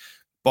monitor.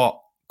 But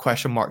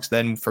question marks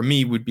then for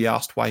me would be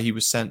asked why he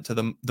was sent to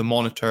the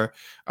monitor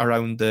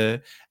around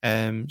the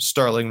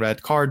Sterling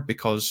red card,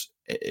 because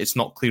it's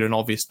not clear and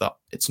obvious that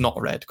it's not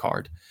a red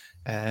card.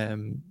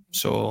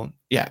 So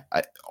yeah,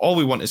 all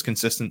we want is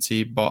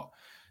consistency, but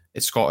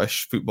it's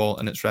Scottish football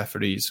and it's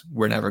referees.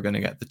 We're never going to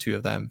get the two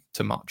of them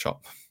to match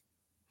up.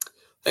 I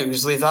think we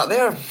just leave that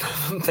there. I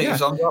think you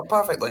summed it up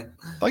perfectly.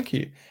 Thank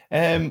you.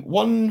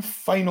 One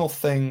final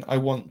thing I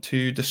want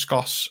to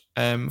discuss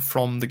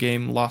from the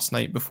game last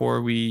night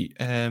before we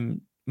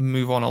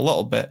move on a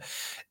little bit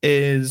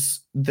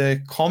is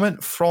the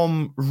comment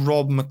from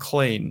Rob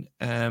McLean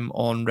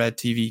on Red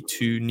TV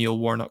to Neil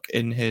Warnock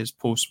in his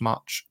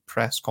post-match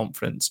press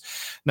conference.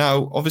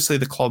 Now, obviously,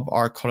 the club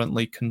are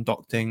currently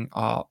conducting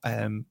a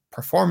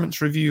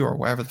performance review, or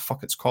whatever the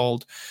fuck it's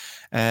called,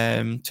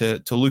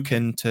 to look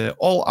into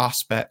all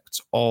aspects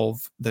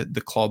of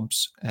the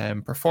club's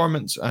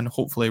performance, and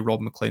hopefully Rob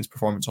McLean's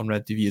performance on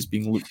Red TV is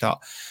being looked at,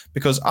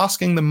 because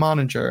asking the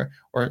manager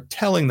or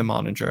telling the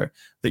manager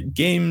that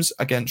games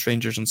against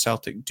Rangers and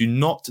Celtic do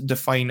not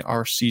define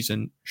our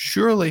season,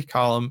 surely,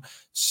 Callum,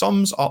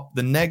 sums up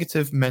the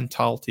negative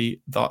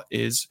mentality that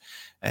is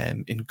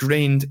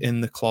ingrained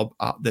in the club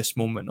at this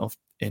moment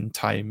in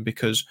time.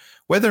 Because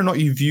whether or not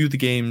you view the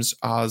games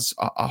as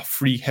a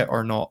free hit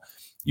or not,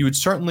 you would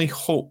certainly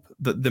hope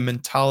that the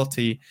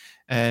mentality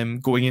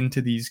going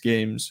into these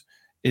games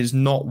is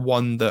not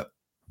one that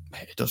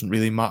it doesn't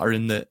really matter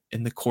in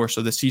the course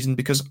of the season,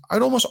 because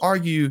I'd almost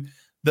argue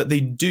that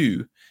they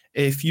do.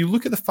 If you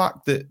look at the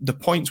fact that the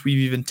points we've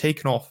even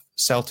taken off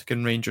Celtic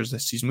and Rangers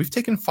this season, we've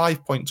taken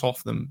 5 points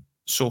off them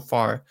so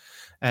far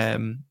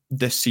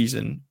this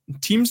season.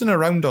 Teams in and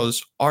around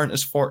us aren't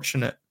as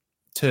fortunate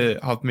to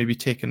have maybe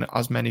taken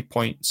as many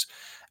points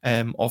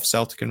off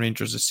Celtic and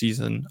Rangers this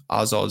season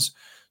as us.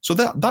 So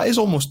that is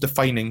almost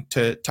defining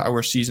to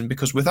our season,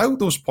 because without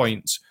those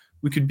points,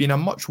 we could be in a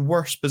much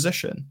worse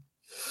position.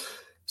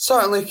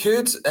 Certainly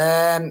could.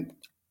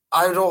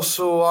 I would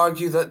also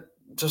argue that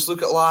just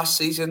look at last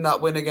season,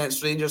 that win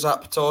against Rangers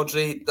at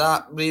Pittodrie,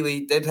 that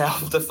really did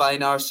help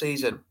define our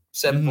season,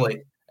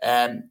 simply.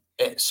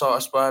 It sort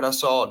of spurred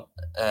us on,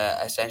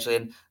 essentially.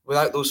 And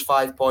without those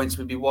 5 points,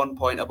 we'd be 1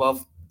 point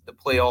above the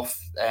playoff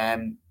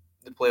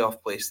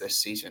place this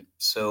season.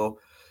 So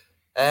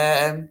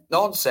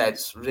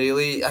Nonsense,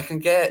 really. I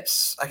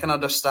can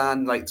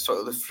understand like sort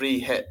of the free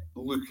hit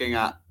looking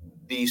at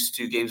these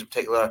two games in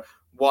particular.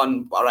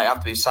 One right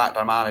after we sacked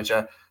our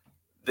manager,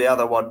 the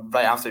other one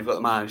right after we've got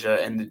the manager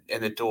in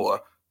the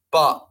door.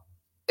 But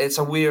it's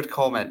a weird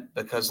comment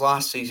because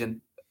last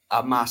season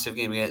a massive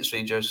game against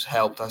Rangers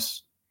helped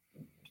us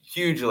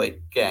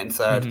hugely getting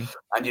third Mm-hmm.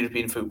 and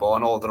European football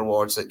and all the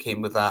rewards that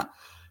came with that.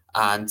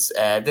 And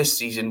this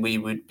season we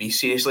would be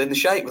seriously in the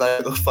shite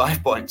without those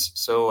 5 points.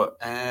 So,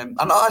 and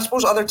I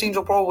suppose other teams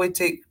will probably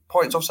take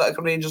points off Celtic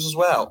and Rangers as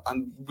well,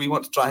 and we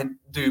want to try and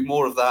do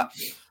more of that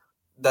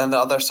than the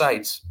other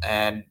sides.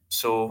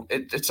 So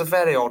it's a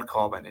very odd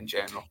comment in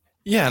general.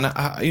 Yeah, and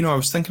I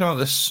was thinking about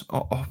this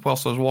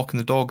whilst I was walking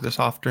the dog this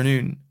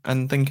afternoon,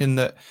 and thinking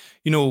that,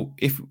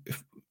 if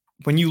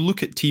when you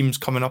look at teams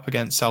coming up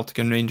against Celtic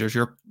and Rangers,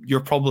 you're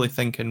probably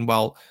thinking,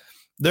 well,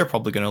 they're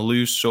probably going to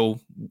lose, so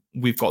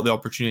we've got the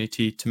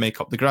opportunity to make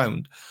up the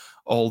ground.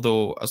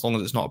 Although, as long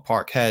as it's not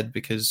Parkhead,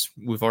 because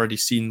we've already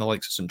seen the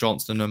likes of St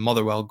Johnstone and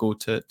Motherwell go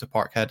to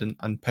Parkhead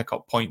and pick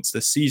up points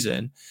this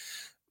season.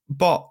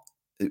 But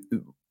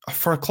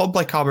for a club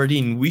like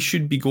Aberdeen, we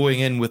should be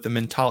going in with the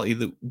mentality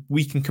that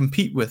we can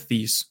compete with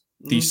these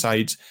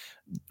sides.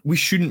 We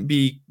shouldn't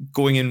be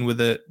going in with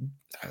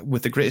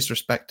the greatest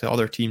respect to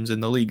other teams in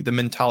the league. The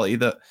mentality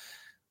that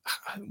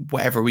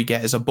whatever we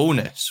get is a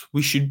bonus.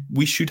 We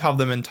should have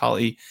the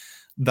mentality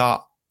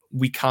that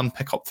we can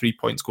pick up 3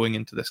 points going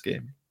into this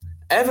game.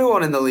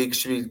 Everyone in the league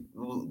should be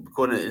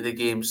going into the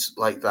games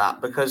like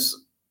that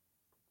because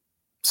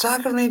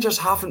Celtic and Rangers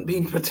haven't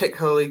been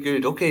particularly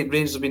good. Okay,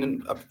 Rangers have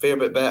been a fair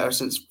bit better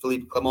since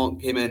Philippe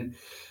Clement came in.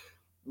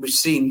 We've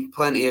seen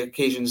plenty of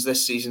occasions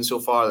this season so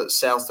far that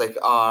Celtic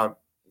are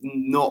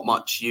not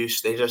much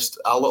use. They're just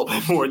a little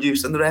bit more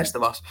use than the rest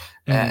of us,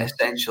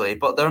 essentially.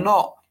 But they're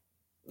not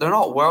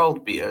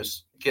world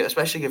beaters,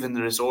 especially given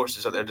the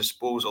resources at their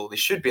disposal. They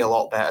should be a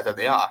lot better than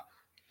they are.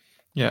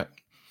 Yeah.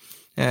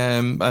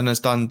 And as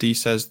Dan D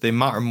says, they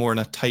matter more in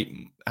a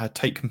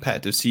tight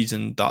competitive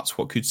season. That's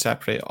what could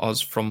separate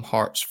us from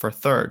Hearts for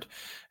third,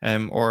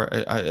 or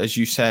as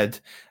you said,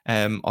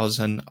 us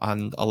in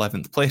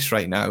 11th place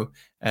right now.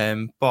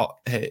 But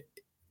it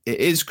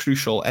is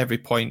crucial every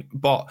point.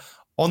 But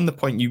on the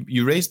point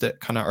you raised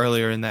it kind of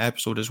earlier in the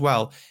episode as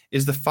well,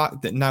 is the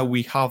fact that now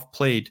we have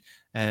played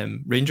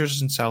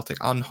Rangers and Celtic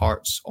and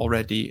Hearts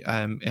already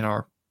in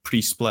our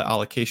pre-split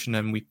allocation,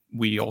 and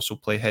we also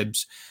play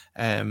Hibs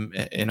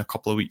in a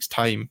couple of weeks'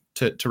 time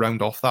to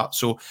round off that.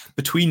 So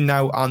between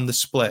now and the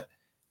split,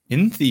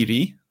 in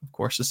theory, of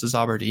course, this is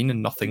Aberdeen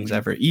and nothing's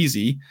ever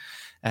easy.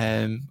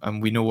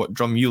 And we know what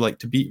drum you like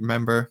to beat.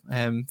 Remember,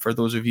 for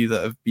those of you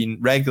that have been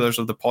regulars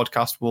of the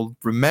podcast will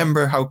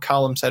remember how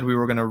Callum said we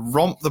were going to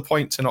romp the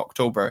points in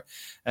October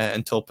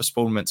until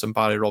postponements, and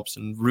Barry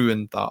Robson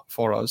ruined that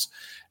for us.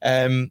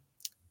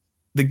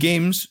 The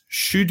games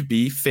should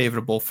be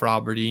favourable for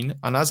Aberdeen.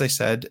 And as I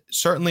said,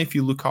 certainly if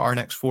you look at our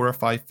next 4 or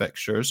 5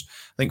 fixtures,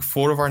 I think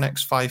 4 of our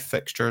next 5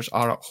 fixtures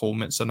are at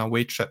home. It's an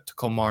away trip to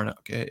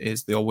Kilmarnock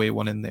is the away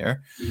one in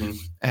there.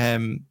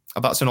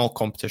 That's in all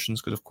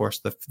competitions because, of course,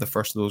 the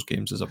first of those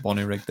games is at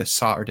Bonnyrigg this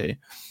Saturday.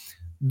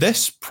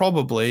 This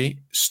probably,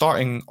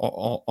 starting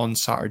on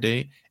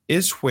Saturday,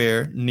 is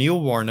where Neil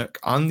Warnock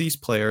and these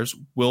players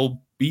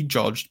will be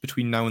judged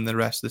between now and the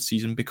rest of the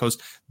season, because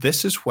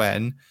this is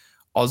when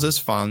us as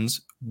fans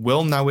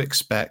will now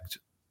expect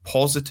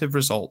positive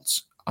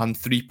results and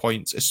 3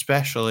 points,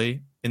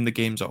 especially in the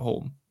games at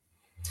home.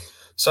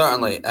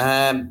 Certainly.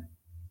 To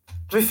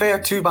be fair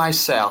to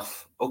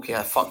myself, okay,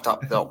 I fucked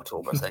up the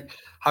October thing.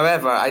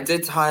 However, I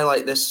did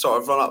highlight this sort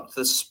of run up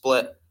to the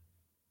split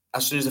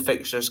as soon as the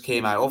fixtures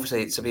came out.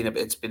 Obviously, it's been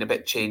a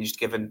bit changed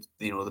given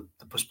the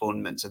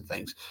postponements and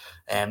things.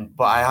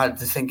 But I had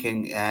the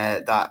thinking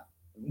that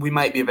we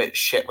might be a bit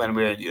shit when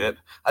we're in Europe.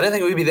 I don't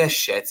think we'd be this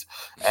shit.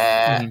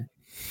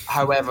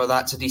 However,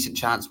 that's a decent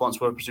chance once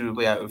we're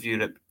presumably out of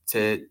Europe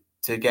to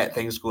get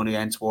things going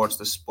again towards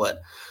the split.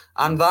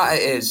 And that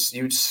it is.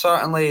 You'd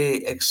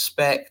certainly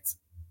expect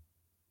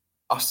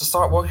us to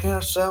start working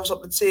ourselves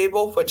up the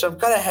table, which I'm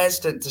kind of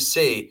hesitant to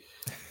say.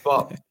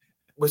 But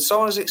with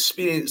someone as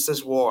experienced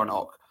as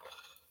Warnock,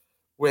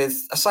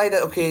 with a side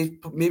that, okay,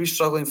 maybe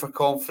struggling for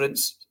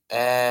confidence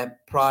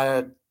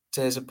prior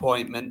to his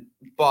appointment,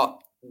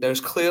 but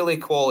there's clearly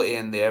quality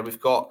in there. We've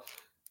got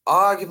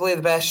arguably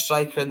the best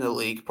striker in the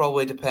league.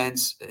 Probably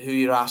depends who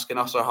you're asking,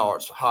 us or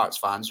Hearts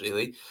fans,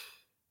 really.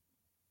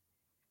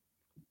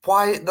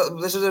 Why?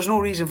 There's no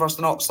reason for us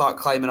to not start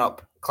climbing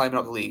up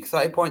the league.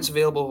 30 points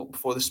available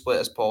before the split,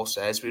 as Paul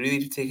says. We really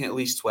need to be taking at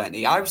least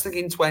 20. I was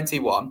thinking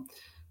 21.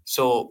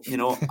 So,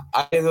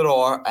 either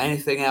or,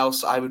 anything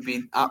else I would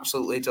be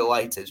absolutely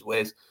delighted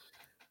with.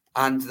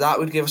 And that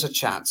would give us a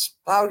chance.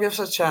 That would give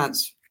us a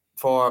chance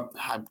for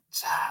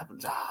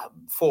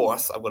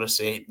fourth, I'm going to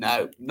say.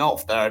 Now,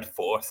 not third,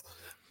 fourth.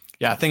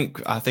 Yeah, I think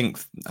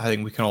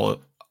we can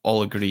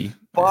all agree.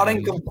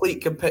 Barring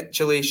complete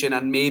capitulation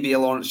and maybe a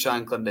Lawrence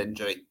Shankland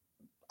injury,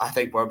 I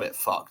think we're a bit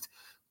fucked.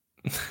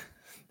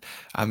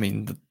 I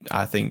mean,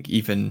 I think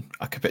even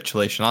a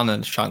capitulation and a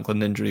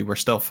Shankland injury, we're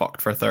still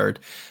fucked for third.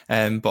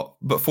 But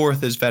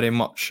fourth is very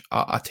much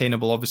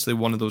attainable. Obviously,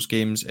 one of those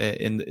games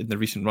in the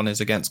recent run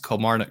is against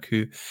Kilmarnock,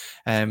 who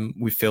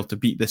we failed to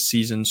beat this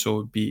season. So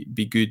it'd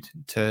be good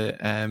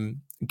to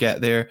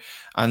get there.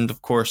 And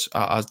of course,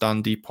 as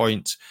Dan D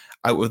points,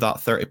 out of that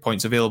 30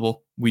 points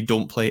available, we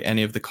don't play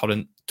any of the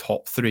current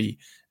top three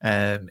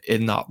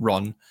in that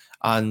run.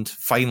 And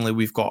finally,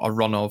 we've got a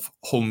run of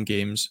home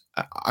games.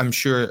 I'm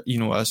sure,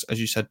 as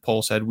you said,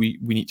 Paul said, we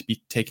need to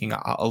be taking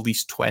at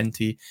least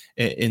 20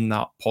 in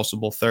that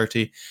possible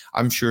 30.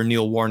 I'm sure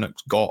Neil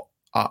Warnock's got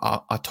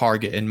a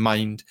target in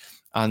mind,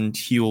 and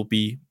he'll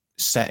be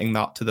setting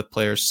that to the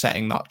players,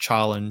 setting that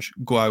challenge.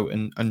 Go out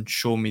and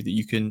show me that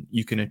you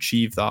can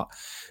achieve that,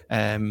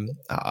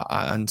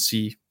 and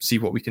see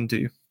what we can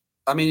do.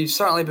 I mean, you'd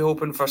certainly be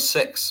hoping for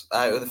 6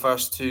 out of the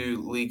first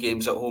 2 league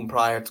games at home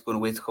prior to going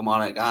away to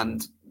Kilmarnock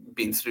and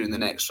being through in the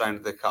next round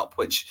of the Cup,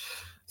 which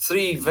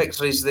 3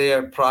 victories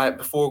there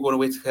before going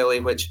away to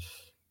Killy, which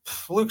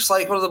looks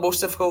like one of the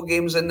most difficult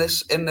games in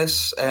this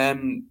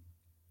run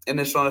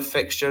of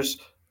fixtures.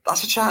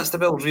 That's a chance to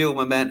build real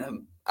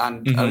momentum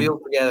and a real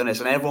togetherness,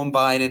 and everyone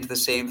buying into the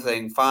same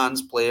thing: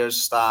 fans, players,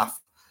 staff.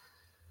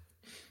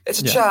 It's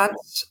a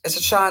chance. It's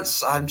a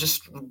chance. I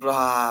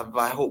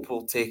hope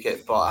we'll take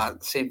it, but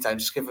at the same time,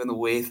 just given the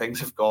way things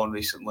have gone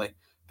recently.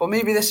 But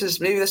maybe this is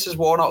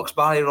Warnock's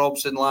Barry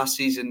Robson last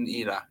season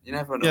era. You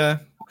never know. Yeah,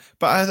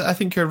 but I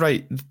think you're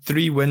right.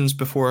 3 wins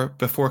before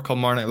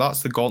Kilmarnock.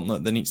 That's the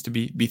gauntlet that needs to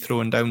be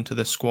thrown down to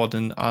the squad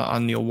and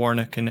Neil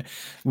Warnock, and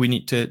we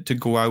need to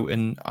go out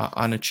and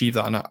achieve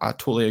that. And I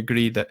totally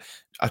agree that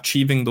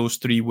achieving those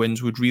 3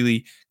 wins would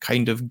really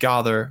kind of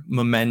gather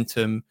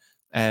momentum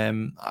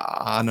and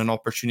an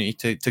opportunity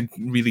to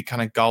really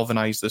kind of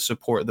galvanise the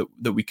support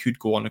that we could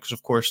go on, because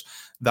of course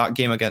that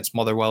game against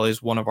Motherwell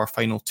is one of our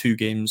final 2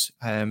 games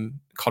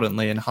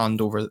currently in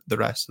hand over the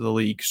rest of the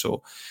league.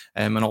 So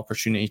an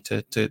opportunity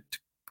to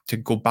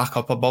go back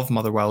up above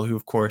Motherwell, who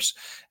of course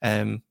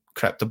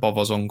crept above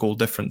us on goal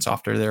difference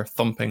after their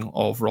thumping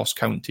of Ross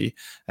County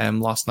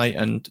last night.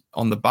 And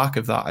on the back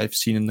of that, I've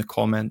seen in the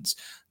comments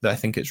that I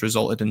think it's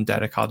resulted in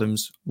Derek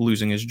Adams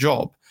losing his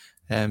job.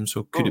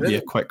 So could it be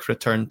a quick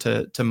return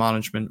to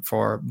management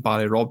for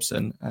Barry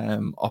Robson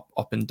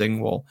up in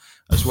Dingwall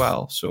as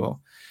well? So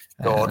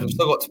God, we've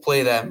still got to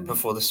play them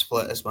before the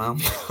split as well.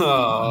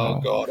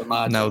 God,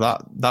 imagine. Now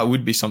that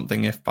would be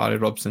something if Barry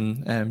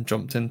Robson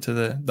jumped into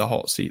the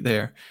hot seat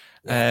there.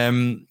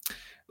 Yeah.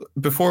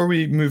 Before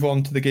we move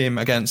on to the game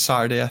against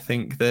Saturday, I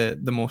think the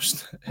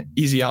most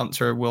easy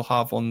answer we'll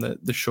have on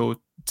the show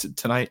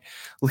tonight,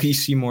 Lee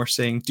Seymour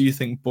saying, do you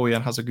think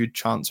Bojan has a good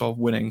chance of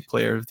winning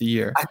Player of the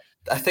Year?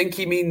 I think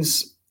he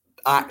means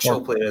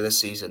actual player of the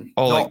season,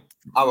 not like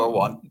our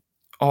one.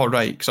 Oh,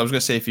 right. Because I was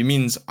going to say, if he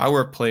means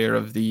our Player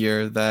of the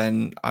Year,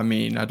 then, I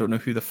mean, I don't know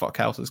who the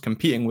fuck else is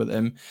competing with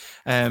him.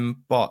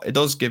 But it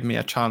does give me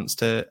a chance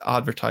to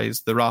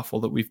advertise the raffle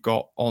that we've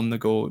got on the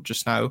go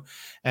just now.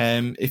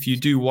 If you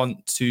do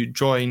want to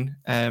join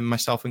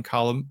myself and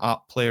Callum at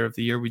Player of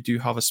the Year, we do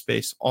have a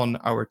space on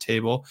our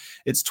table.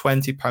 It's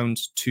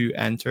 £20 to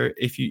enter.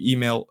 If you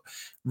email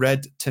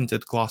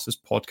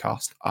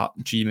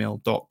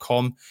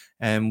redtintedglassespodcast@gmail.com,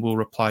 and we'll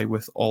reply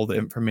with all the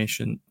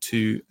information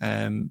to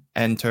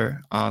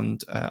enter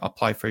and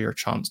apply for your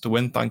chance to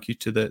win. Thank you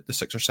to the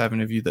 6 or 7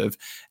 of you that have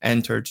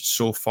entered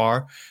so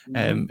far.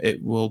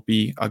 It will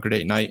be a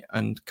great night,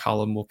 and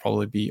Callum will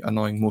probably be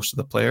annoying most of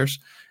the players.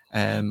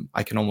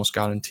 I can almost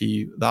guarantee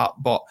you that.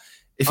 But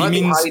if he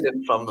means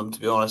hiding from them, to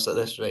be honest, at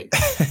this rate.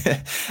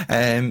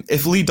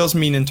 If Lee does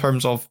mean in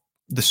terms of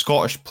the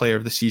Scottish Player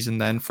of the Season,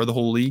 then for the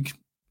whole league,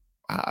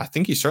 I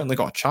think he's certainly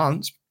got a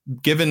chance,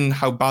 given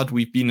how bad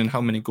we've been and how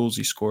many goals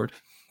he scored.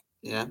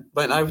 Yeah,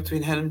 right now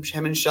between him and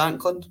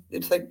Shankland,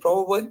 you'd think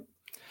probably.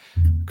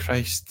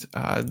 Christ,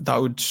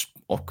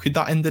 could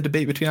that end the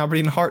debate between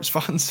Aberdeen and Hearts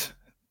fans?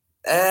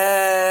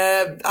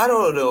 I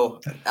don't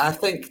know. I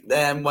think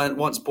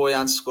once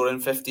Bojan's scoring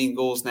 15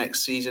 goals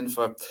next season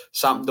for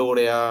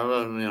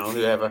Sampdoria,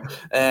 whoever,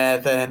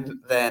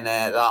 then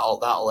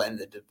that'll end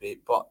the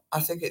debate. But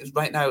I think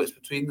right now it's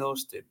between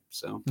those 2.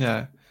 So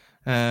yeah.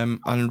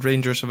 And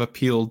Rangers have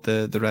appealed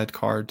the red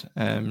card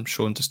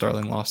shown to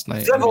Sterling last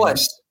night.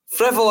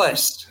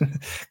 Frivolous.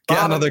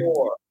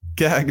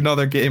 Get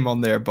another game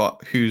on there,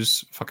 but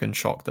who's fucking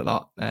shocked at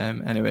that?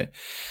 Anyway,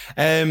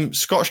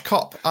 Scottish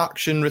Cup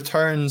action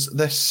returns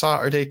this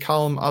Saturday,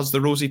 Callum, as the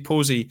Rosy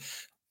Posy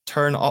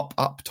turn up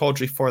at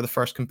Tawdry for the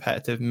first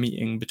competitive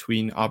meeting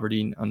between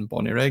Aberdeen and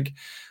Bonnyrigg.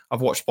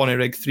 I've watched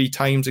Bonnyrigg 3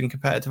 times in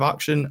competitive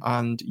action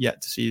and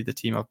yet to see the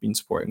team I've been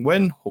supporting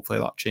win. Hopefully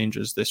that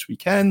changes this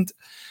weekend.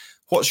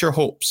 What's your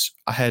hopes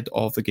ahead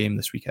of the game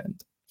this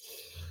weekend?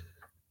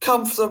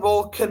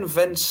 Comfortable,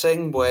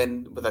 convincing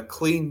win with a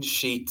clean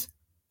sheet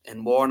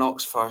in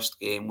Warnock's first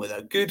game with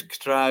a good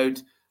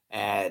crowd,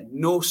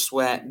 no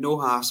sweat, no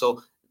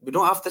hassle. We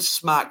don't have to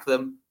smack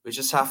them. We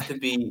just have to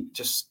be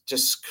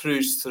just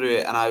cruise through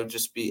it. And I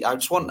just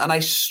want a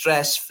nice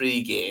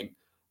stress-free game.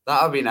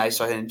 That would be nice.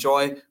 So I can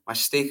enjoy my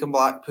steak and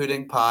black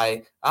pudding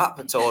pie at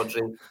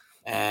Pataudry,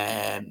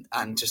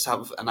 and just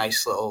have a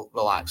nice little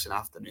relaxing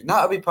afternoon.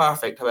 That would be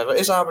perfect. However,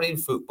 it's Aberdeen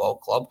Football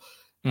Club.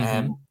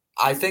 Mm-hmm.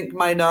 I think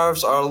my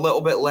nerves are a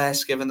little bit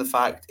less given the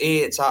fact, A,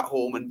 it's at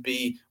home, and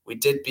B, we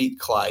did beat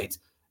Clyde.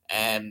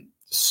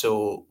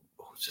 So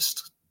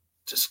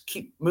just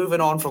keep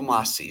moving on from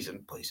last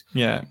season, please.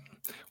 Yeah.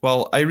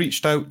 Well, I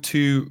reached out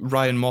to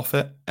Ryan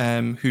Moffat,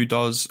 who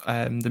does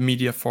the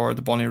media for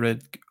the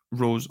Bonnyrigg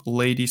Rose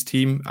ladies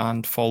team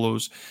and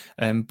follows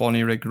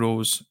Bonnyrigg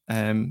Rose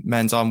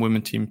men's and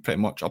women's team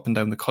pretty much up and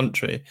down the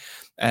country,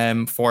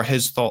 for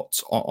his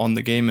thoughts on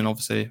the game, and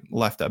obviously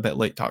left it a bit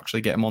late to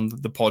actually get him on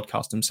the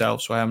podcast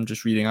himself. So I am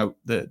just reading out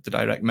the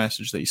direct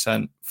message that he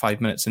sent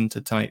 5 minutes into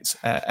tonight's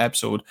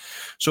episode.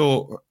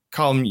 So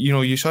Callum,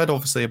 you said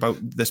obviously about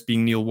this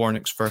being Neil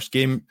Warnock's first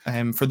game.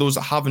 For those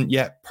that haven't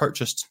yet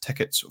purchased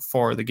tickets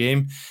for the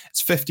game,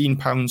 it's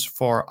 £15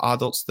 for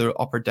adults. The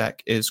upper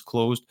deck is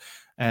closed.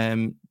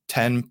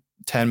 £10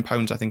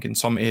 I think in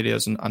some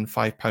areas, and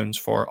 £5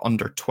 for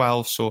under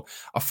 12. So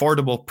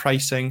affordable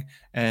pricing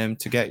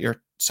to get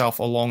yourself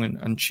along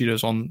and cheer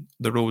us on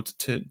the road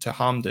to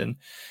Hampden.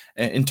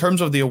 In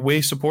terms of the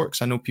away support,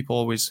 because I know people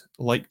always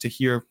like to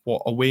hear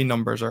what away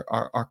numbers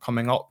are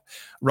coming up,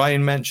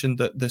 Ryan mentioned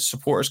that the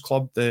supporters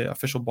club, the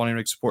official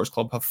Bonnyrigg supporters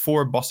club, have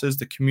 4 buses.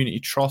 The community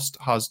trust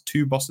has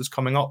 2 buses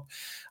coming up,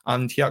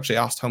 and he actually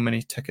asked how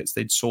many tickets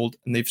they'd sold,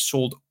 and they've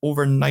sold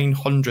over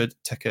 900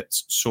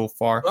 tickets so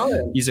far.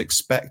 Oh. He's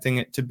expecting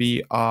it to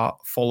be a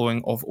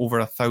following of over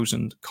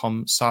 1,000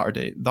 come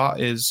Saturday. That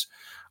is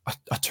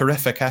a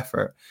terrific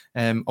effort.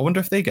 I wonder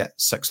if they get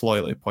 6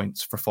 loyalty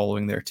points for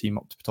following their team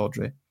up to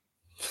Pataudry.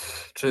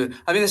 True.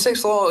 I mean, the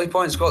 6 loyalty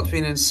points got to be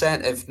an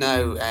incentive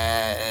now,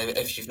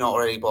 if you've not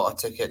already bought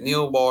a ticket.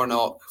 Neil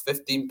Warnock,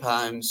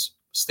 £15,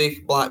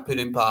 steak black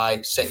pudding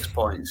pie, 6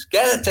 points.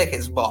 Get the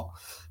tickets bought.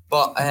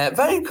 But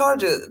very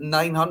encouraging,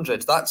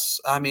 900.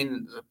 That's, I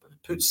mean,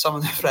 puts some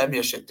of the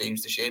Premiership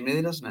teams to shame,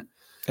 really, doesn't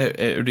it?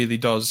 It really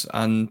does.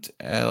 And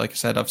like I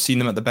said, I've seen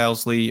them at the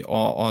Belsley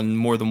on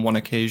more than one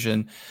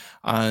occasion,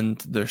 and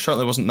there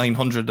certainly wasn't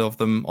 900 of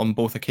them on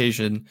both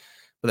occasions,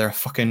 but they're a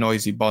fucking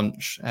noisy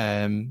bunch.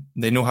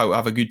 They know how to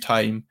have a good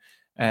time.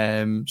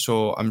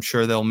 So I'm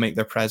sure they'll make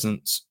their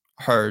presence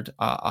heard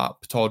at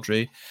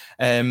Pataudry.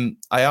 I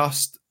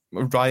asked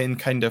Ryan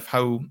kind of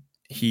how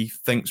he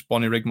thinks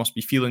Bonnyrigg must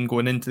be feeling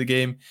going into the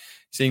game,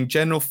 saying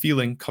general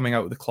feeling coming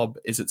out of the club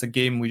is it's a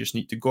game we just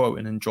need to go out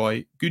and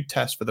enjoy. Good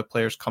test for the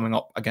players coming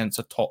up against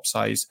a top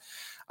size,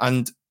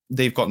 and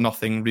they've got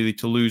nothing really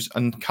to lose.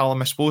 And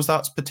Callum, I suppose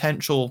that's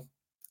potential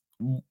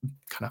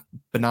kind of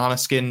banana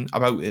skin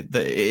about it,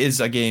 that it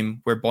is a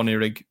game where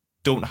Bonnyrigg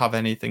don't have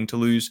anything to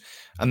lose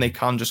and they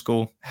can just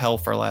go hell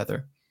for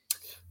leather.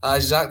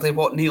 That's exactly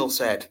what Neil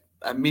said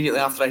immediately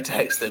after I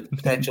texted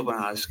potential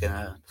banana skin.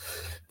 I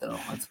don't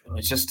know.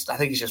 It's just, I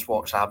think he's just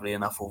watched Aberdeen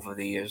enough over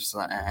the years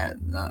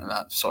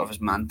that sort of his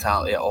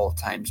mentality at all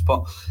times.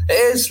 But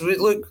it is,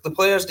 look, the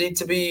players need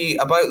to be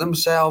about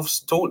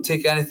themselves. Don't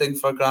take anything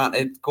for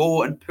granted.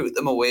 Go and put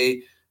them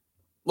away.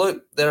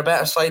 Look, they're a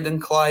better side than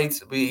Clyde.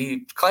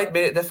 Clyde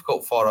made it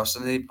difficult for us,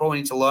 and they probably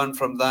need to learn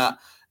from that,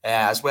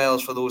 as well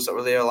as for those that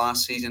were there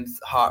last season.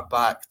 Hark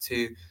back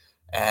to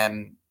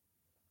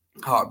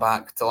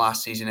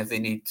last season if they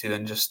need to,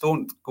 and just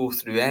don't go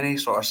through any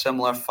sort of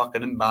similar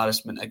fucking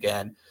embarrassment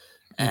again.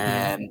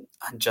 And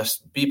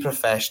just be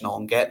professional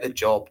and get the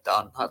job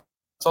done.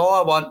 That's all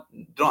I want.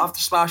 You don't have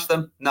to smash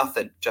them.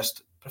 Nothing.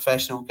 Just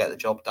professional. Get the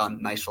job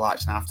done. Nice,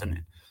 relaxing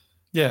afternoon.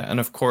 Yeah, and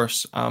of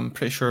course, I'm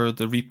pretty sure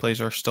the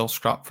replays are still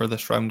scrapped for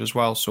this round as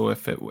well. So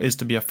if it is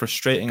to be a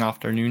frustrating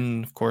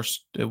afternoon, of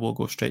course, it will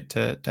go straight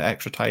to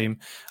extra time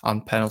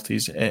and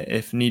penalties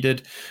if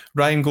needed.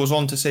 Ryan goes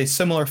on to say,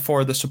 similar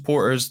for the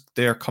supporters,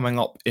 they're coming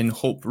up in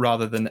hope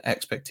rather than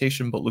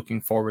expectation, but looking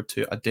forward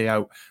to a day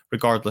out,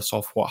 regardless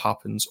of what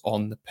happens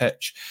on the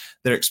pitch.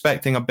 They're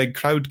expecting a big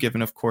crowd,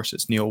 given, of course,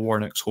 it's Neil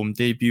Warnock's home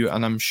debut,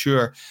 and I'm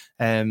sure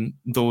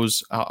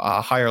those at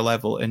a higher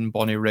level in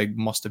Bonnyrigg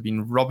must have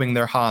been rubbing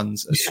their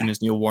hands as soon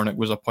as Neil Warnock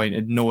was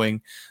appointed,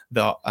 knowing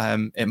that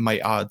it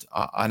might add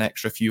an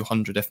extra few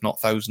hundred, if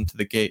not thousand, to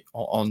the gate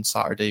on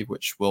Saturday,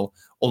 which will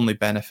only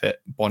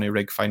benefit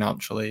Bonnyrigg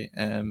financially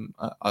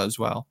as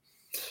well.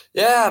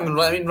 Yeah, I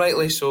mean,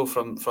 rightly so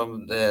from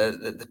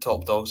the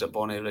top dogs at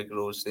Bonnyrigg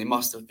Rose. They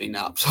must have been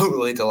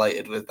absolutely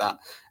delighted with that,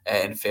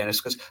 in fairness,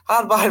 because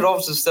had Barry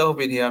Robson still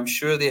been here, I'm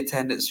sure the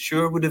attendance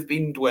would have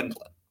been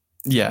dwindling.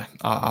 Yeah,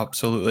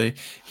 absolutely.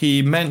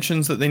 He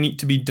mentions that they need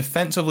to be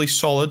defensively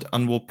solid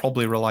and will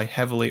probably rely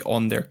heavily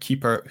on their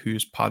keeper,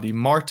 who's Paddy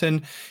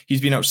Martin. He's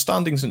been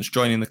outstanding since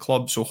joining the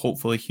club, so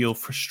hopefully he'll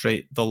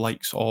frustrate the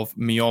likes of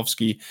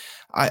Miovski.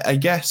 I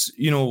guess,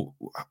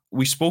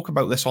 we spoke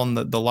about this on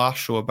the last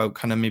show about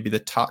kind of maybe the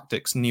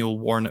tactics Neil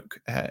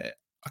Warnock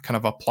kind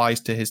of applies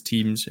to his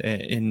teams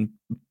in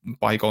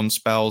bygone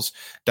spells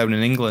down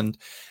in England.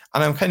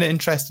 And I'm kind of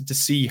interested to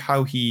see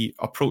how he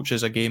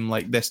approaches a game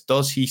like this.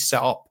 Does he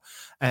set up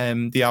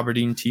the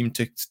Aberdeen team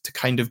to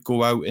kind of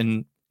go out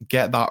and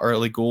get that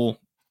early goal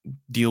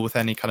deal with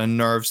any kind of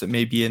nerves that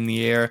may be in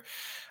the air,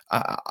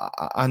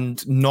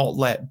 and not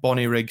let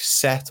Bonnyrigg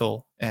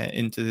settle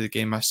into the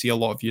game. I see a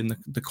lot of you in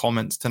the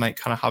comments tonight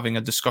kind of having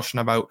a discussion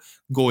about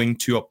going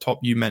two up top.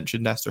 You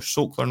mentioned Esther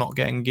Sokler not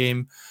getting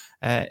game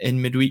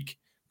in midweek.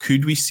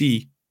 Could we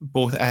see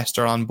both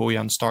Esther and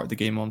Bojan start the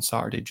game on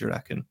Saturday, do you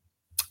reckon?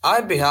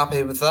 I'd be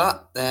happy with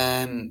that.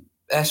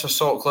 Esther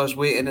Sokler's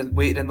waiting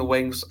in the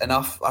wings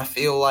enough, I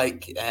feel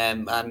like,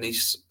 and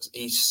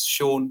he's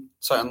shown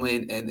certainly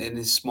in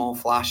his small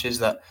flashes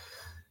that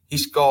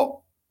he's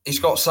got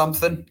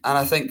something, and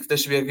I think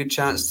this would be a good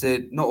chance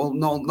to I'm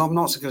not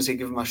going to say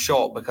give him a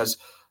shot, because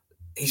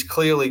he's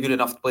clearly good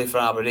enough to play for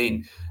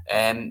Aberdeen,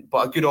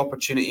 but a good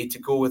opportunity to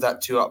go with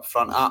that two up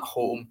front at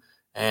home.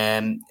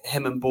 Him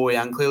and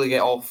Bojan clearly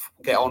get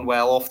on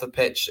well off the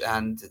pitch,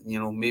 and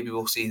maybe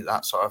we'll see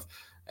that sort of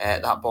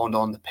that bond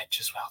on the pitch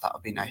as well. That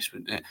would be nice,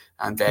 wouldn't it?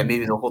 And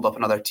maybe they'll hold up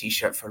another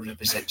T-shirt for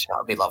Ribisic. That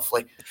would be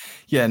lovely.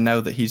 Yeah,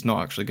 now that he's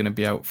not actually going to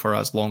be out for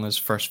as long as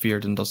first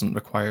feared and doesn't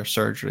require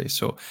surgery.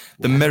 So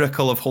the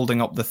miracle of holding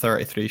up the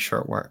 33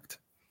 shirt worked.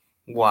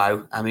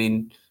 Wow. I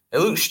mean, it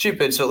looks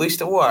stupid, so at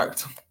least it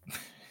worked.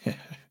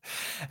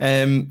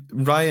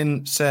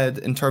 Ryan said,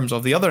 in terms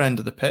of the other end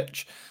of the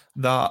pitch,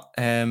 that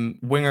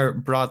winger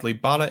Bradley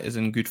Barrett is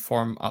in good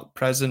form at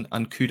present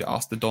and could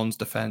ask the Dons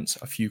defence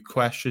a few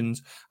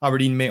questions.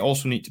 Aberdeen may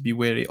also need to be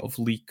wary of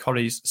Lee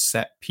Curry's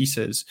set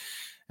pieces.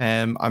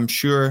 I'm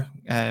sure,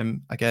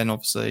 again,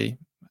 obviously,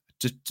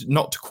 just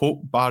not to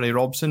quote Barry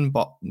Robson,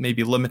 but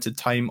maybe limited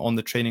time on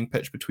the training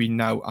pitch between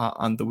now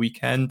and the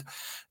weekend.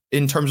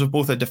 In terms of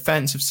both a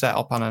defensive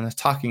setup and an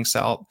attacking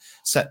setup,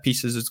 set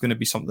pieces is going to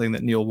be something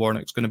that Neil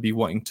Warnock's going to be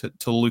wanting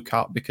to look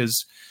at,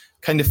 because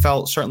kind of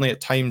felt, certainly at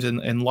times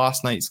in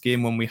last night's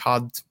game when we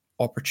had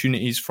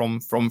opportunities from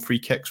free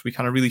kicks, we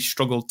kind of really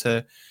struggled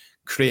to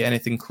create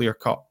anything clear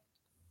cut.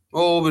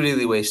 Oh, we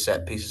really waste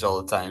set pieces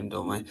all the time,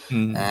 don't we?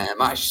 I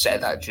actually said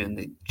that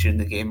during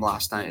the game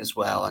last night as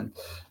well,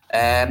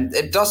 and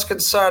it does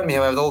concern me.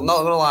 However, not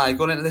going to lie,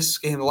 going into this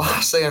game, the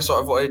last thing I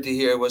sort of wanted to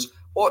hear was,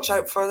 watch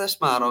out for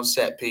this man on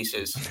set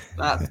pieces.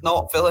 That's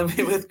not filling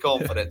me with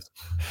confidence.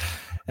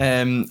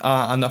 And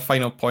a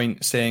final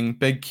point saying,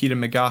 Big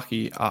Kieran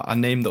McGahey, a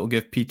name that will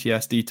give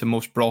PTSD to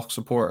most Brock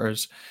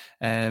supporters.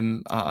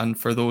 And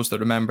for those that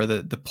remember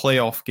the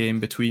playoff game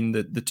between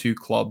the two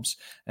clubs,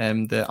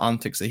 the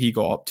antics that he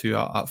got up to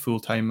at full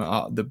time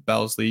at the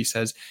Belsley, he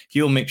says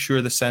he'll make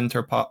sure the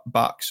centre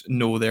backs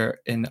know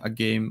they're in a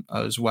game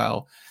as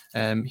well.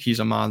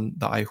 He's a man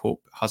that I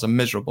hope has a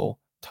miserable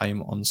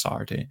time on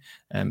Saturday,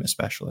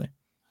 especially.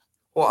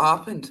 What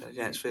happened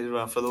against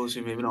Peterborough, for those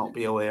who may not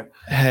be aware?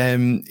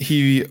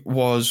 He's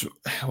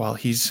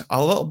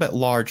a little bit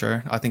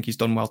larger. I think he's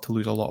done well to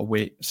lose a lot of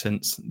weight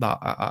since that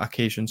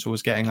occasion, so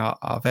was getting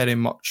a very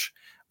much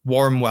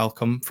warm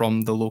welcome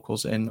from the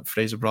locals in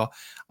Fraserburgh.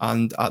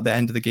 And at the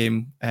end of the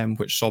game,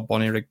 which saw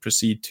Bonnyrigg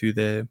proceed to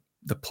the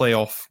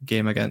playoff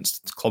game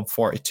against Club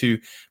 42,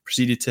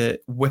 proceeded to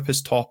whip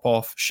his top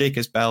off, shake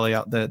his belly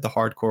at the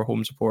hardcore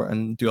home support,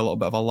 and do a little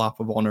bit of a lap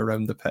of honour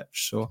around the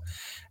pitch. So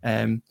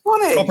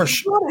proper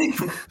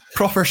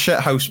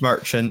shithouse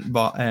merchant,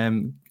 but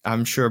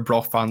I'm sure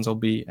Broth fans will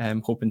be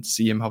hoping to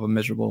see him have a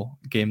miserable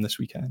game this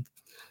weekend.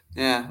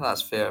 Yeah,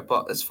 that's fair,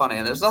 but it's funny,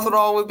 and there's nothing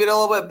wrong with being a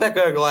little bit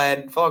bigger,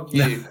 Glenn. Fuck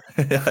you.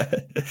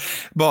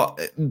 But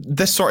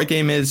this sort of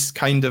game is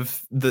kind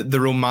of the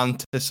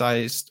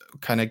romanticised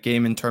kind of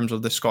game in terms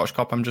of the Scottish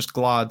Cup. I'm just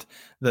glad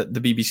that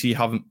the BBC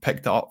haven't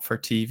picked it up for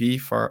TV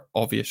for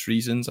obvious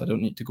reasons. I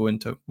don't need to go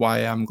into why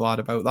I'm glad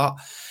about that.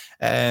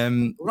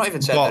 We've not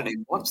even said their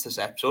name once this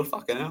episode.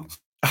 Fucking hell.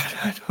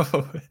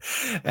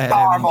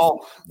 I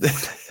know.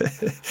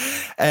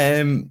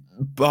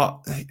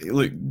 But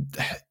look,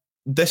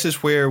 this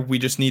is where we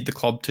just need the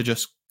club to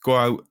just go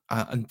out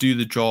and do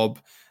the job.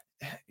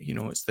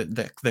 It's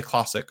the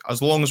classic.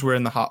 As long as we're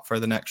in the hat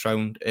for the next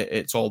round,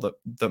 it's all that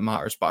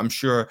matters. But I'm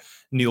sure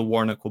Neil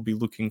Warnock will be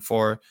looking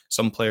for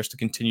some players to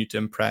continue to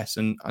impress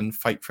and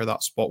fight for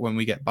that spot when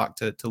we get back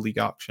to league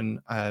action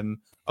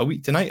a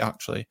week tonight,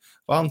 actually.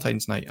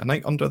 Valentine's night, a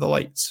night under the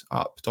lights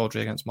at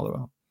Pittodrie against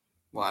Motherwell.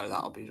 Wow,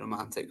 that'll be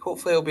romantic.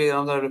 Hopefully it'll be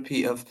another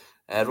repeat of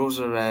Roses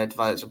are Red,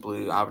 Violets are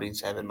Blue, Aberdeen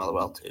 7,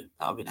 Motherwell 2.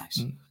 That'll be nice.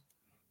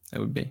 It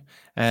would be.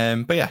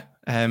 But yeah,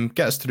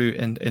 get us through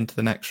into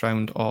the next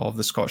round of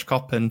the Scottish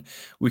Cup, and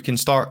we can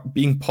start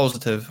being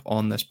positive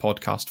on this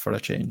podcast for a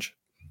change.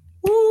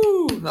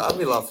 Woo! That'll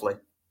be lovely.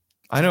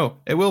 I know,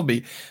 it will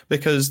be,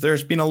 because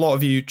there's been a lot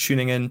of you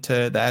tuning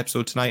into the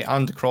episode tonight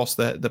and across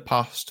the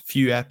past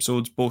few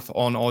episodes, both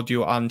on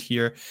audio and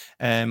here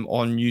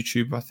on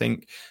YouTube. I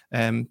think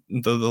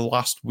the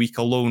last week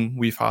alone,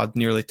 we've had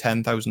nearly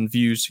 10,000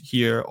 views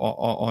here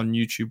on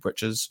YouTube,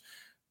 which is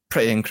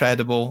pretty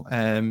incredible.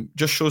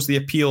 Just shows the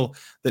appeal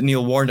that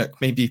Neil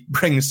Warnock maybe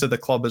brings to the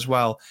club as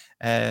well,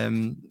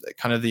 kind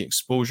of the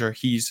exposure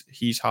he's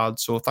had.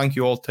 So thank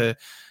you all to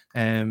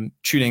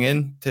tuning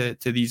in to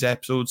these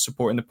episodes,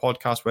 supporting the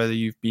podcast, whether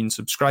you've been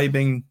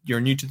subscribing,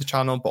 you're new to the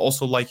channel, but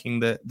also liking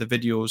the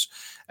videos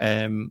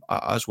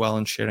as well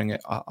and sharing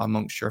it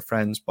amongst your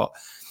friends. But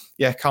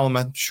yeah, Callum,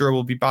 I'm sure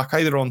we'll be back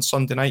either on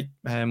Sunday night,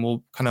 and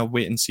we'll kind of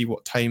wait and see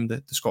what time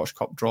the Scottish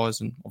Cup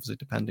draws, and obviously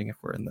depending if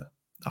we're in the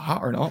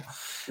hat or not,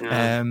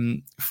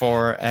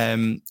 for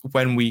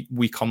when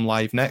we come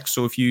live next.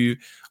 So if you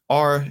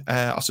are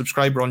a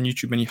subscriber on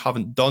YouTube and you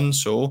haven't done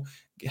so,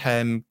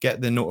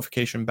 get the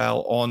notification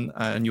bell on,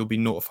 and you'll be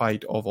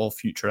notified of all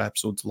future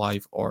episodes,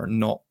 live or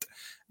not.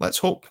 Let's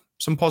hope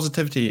some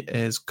positivity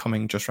is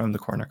coming just around the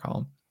corner,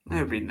 Callum. It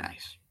would be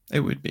nice.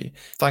 It would be.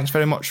 Thanks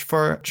very much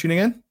for tuning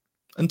in.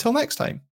 Until next time.